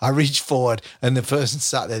just, I reach forward and the person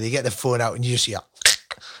sat there, they get the phone out and you just hear,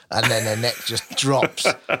 and then their neck just drops.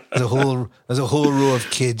 There's a whole row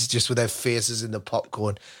of kids just with their faces in the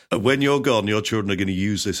popcorn. When you're gone, your children are going to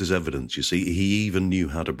use this as evidence. You see, he even knew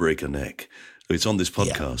how to break a neck. It's on this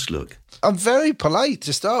podcast, yeah. Look. I'm very polite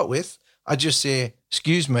to start with. I just say,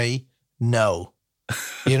 excuse me, no.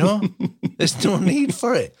 There's no need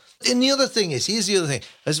for it. And the other thing is, here's the other thing.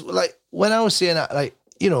 As like when I was saying that, like,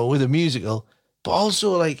 with a musical, but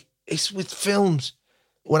also like it's with films.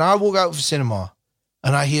 When I walk out for cinema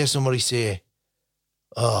and I hear somebody say,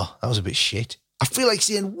 oh, that was a bit shit, I feel like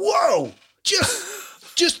saying, whoa,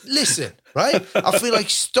 just listen, right? I feel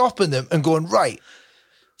like stopping them and going, right,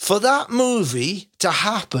 for that movie to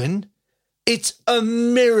happen, it's a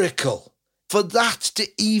miracle for that to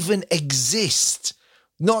even exist.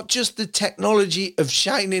 Not just the technology of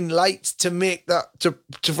shining lights to make that,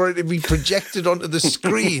 for it to be projected onto the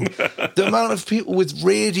screen. The amount of people with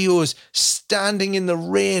radios standing in the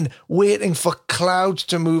rain, waiting for clouds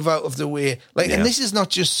to move out of the way. Like, yeah. And this is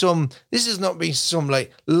not being some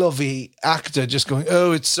like lovey actor just going,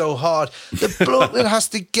 oh, it's so hard. The bloke that has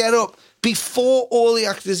to get up before all the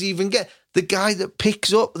actors even the guy that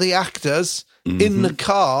picks up the actors in the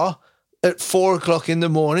car at 4:00 in the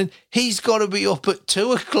morning, he's got to be up at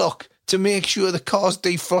 2:00 to make sure the car's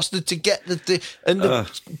defrosted to get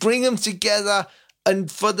bring them together,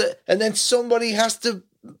 and then somebody has to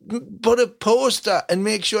put a poster and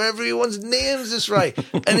make sure everyone's names is right.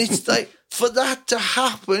 And it's like, for that to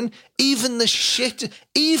happen, even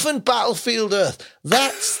Battlefield Earth,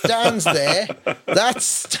 that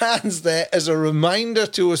stands there as a reminder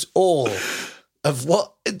to us all of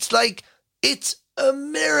what it's like. It's a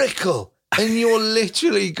miracle. And you're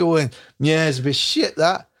literally going, yeah, it's a bit shit,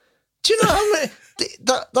 that. Do you know how many...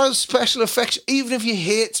 Those special effects, even if you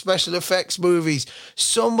hate special effects movies,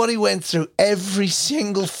 somebody went through every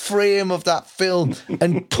single frame of that film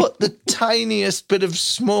and put the tiniest bit of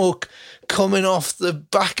smoke coming off the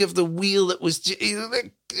back of the wheel that was...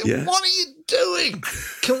 What are you doing?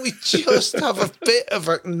 Can we just have a bit of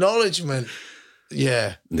acknowledgement?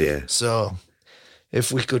 Yeah. So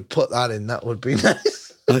if we could put that in, that would be nice.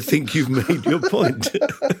 I think you've made your point.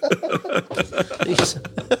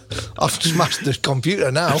 I've smashed the computer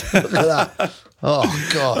now. Look at that. Oh,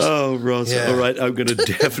 God. Oh, Ross. Yeah. All right, I'm going to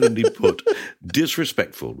definitely put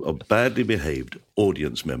disrespectful or badly behaved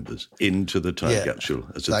audience members into the time capsule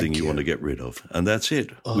as a thing you want to get rid of. And that's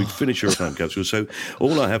it. We've finished your time capsule. So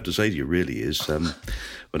all I have to say to you really is, well,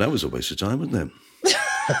 that was a waste of time, wasn't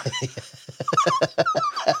it?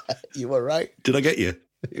 You were right. Did I get you?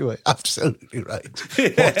 You were absolutely right.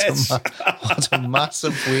 Yes. What a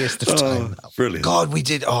massive waste of time. Brilliant. God, we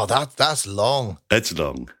did. Oh, that's long. That's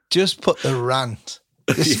long. Just put the rant.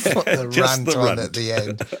 Just put the rant on at the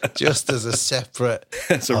end, just as a separate.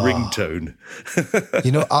 That's a ringtone.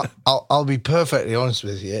 You know, I'll be perfectly honest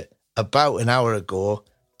with you. About an hour ago,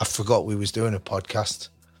 I forgot we was doing a podcast.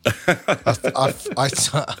 I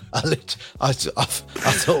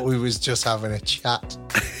thought we was just having a chat.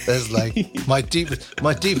 There's like my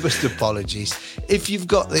deepest apologies. If you've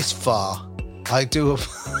got this far, I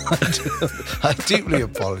deeply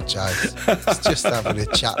apologise. It's just having a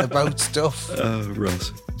chat about stuff. Oh,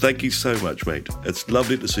 Ross, thank you so much, mate. It's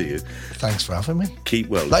lovely to see you. Thanks for having me. Keep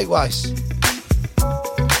well. Likewise.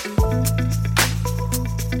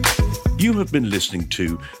 You have been listening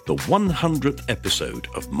to the 100th episode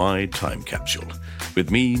of My Time Capsule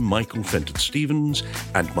with me, Michael Fenton Stevens,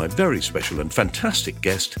 and my very special and fantastic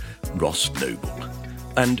guest, Ross Noble.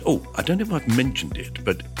 And, I don't know if I've mentioned it,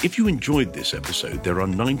 but if you enjoyed this episode, there are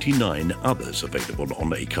 99 others available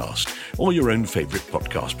on Acast or your own favourite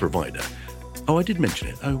podcast provider. Oh, I did mention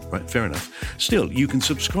it. Oh, right, fair enough. Still, you can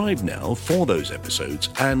subscribe now for those episodes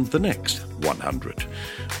and the next 100.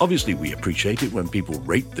 Obviously, we appreciate it when people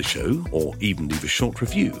rate the show or even leave a short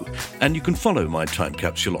review. And you can follow My Time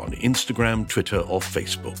Capsule on Instagram, Twitter or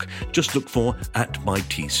Facebook. Just look for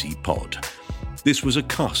 @MyTCPod. This was a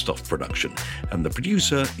cast-off production, and the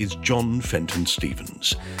producer is John Fenton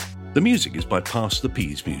Stevens. The music is by Pass the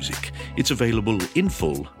Peas Music. It's available in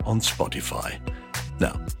full on Spotify.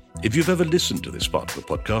 Now, if you've ever listened to this part of the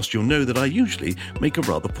podcast, you'll know that I usually make a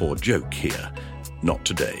rather poor joke here. Not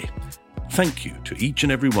today. Thank you to each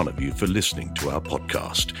and every one of you for listening to our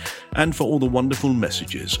podcast and for all the wonderful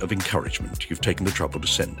messages of encouragement you've taken the trouble to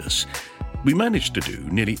send us. We managed to do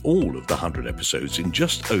nearly all of the 100 episodes in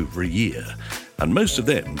just over a year, and most of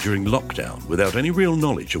them during lockdown without any real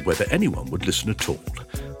knowledge of whether anyone would listen at all.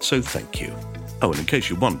 So thank you. Oh, and in case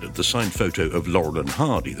you wondered, the signed photo of Laurel and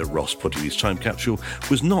Hardy that Ross put in his time capsule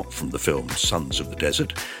was not from the film Sons of the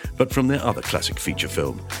Desert, but from their other classic feature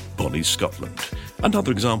film, Bonnie Scotland.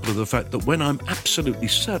 Another example of the fact that when I'm absolutely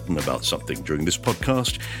certain about something during this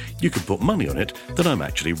podcast, you can put money on it that I'm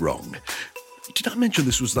actually wrong. Did I mention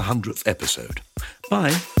this was the 100th episode?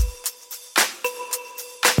 Bye.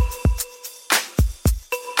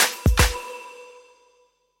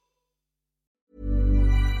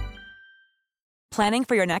 Planning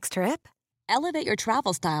for your next trip? Elevate your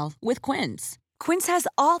travel style with Quince. Quince has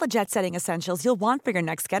all the jet-setting essentials you'll want for your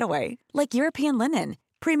next getaway, like European linen,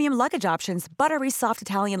 premium luggage options, buttery soft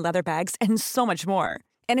Italian leather bags, and so much more.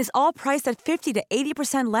 And is all priced at 50 to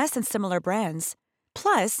 80% less than similar brands.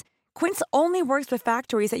 Plus, Quince only works with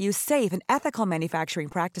factories that use safe and ethical manufacturing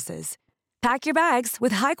practices. Pack your bags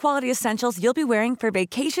with high-quality essentials you'll be wearing for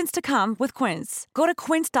vacations to come with Quince. Go to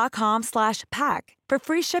quince.com/pack for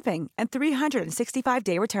free shipping and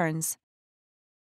 365-day returns.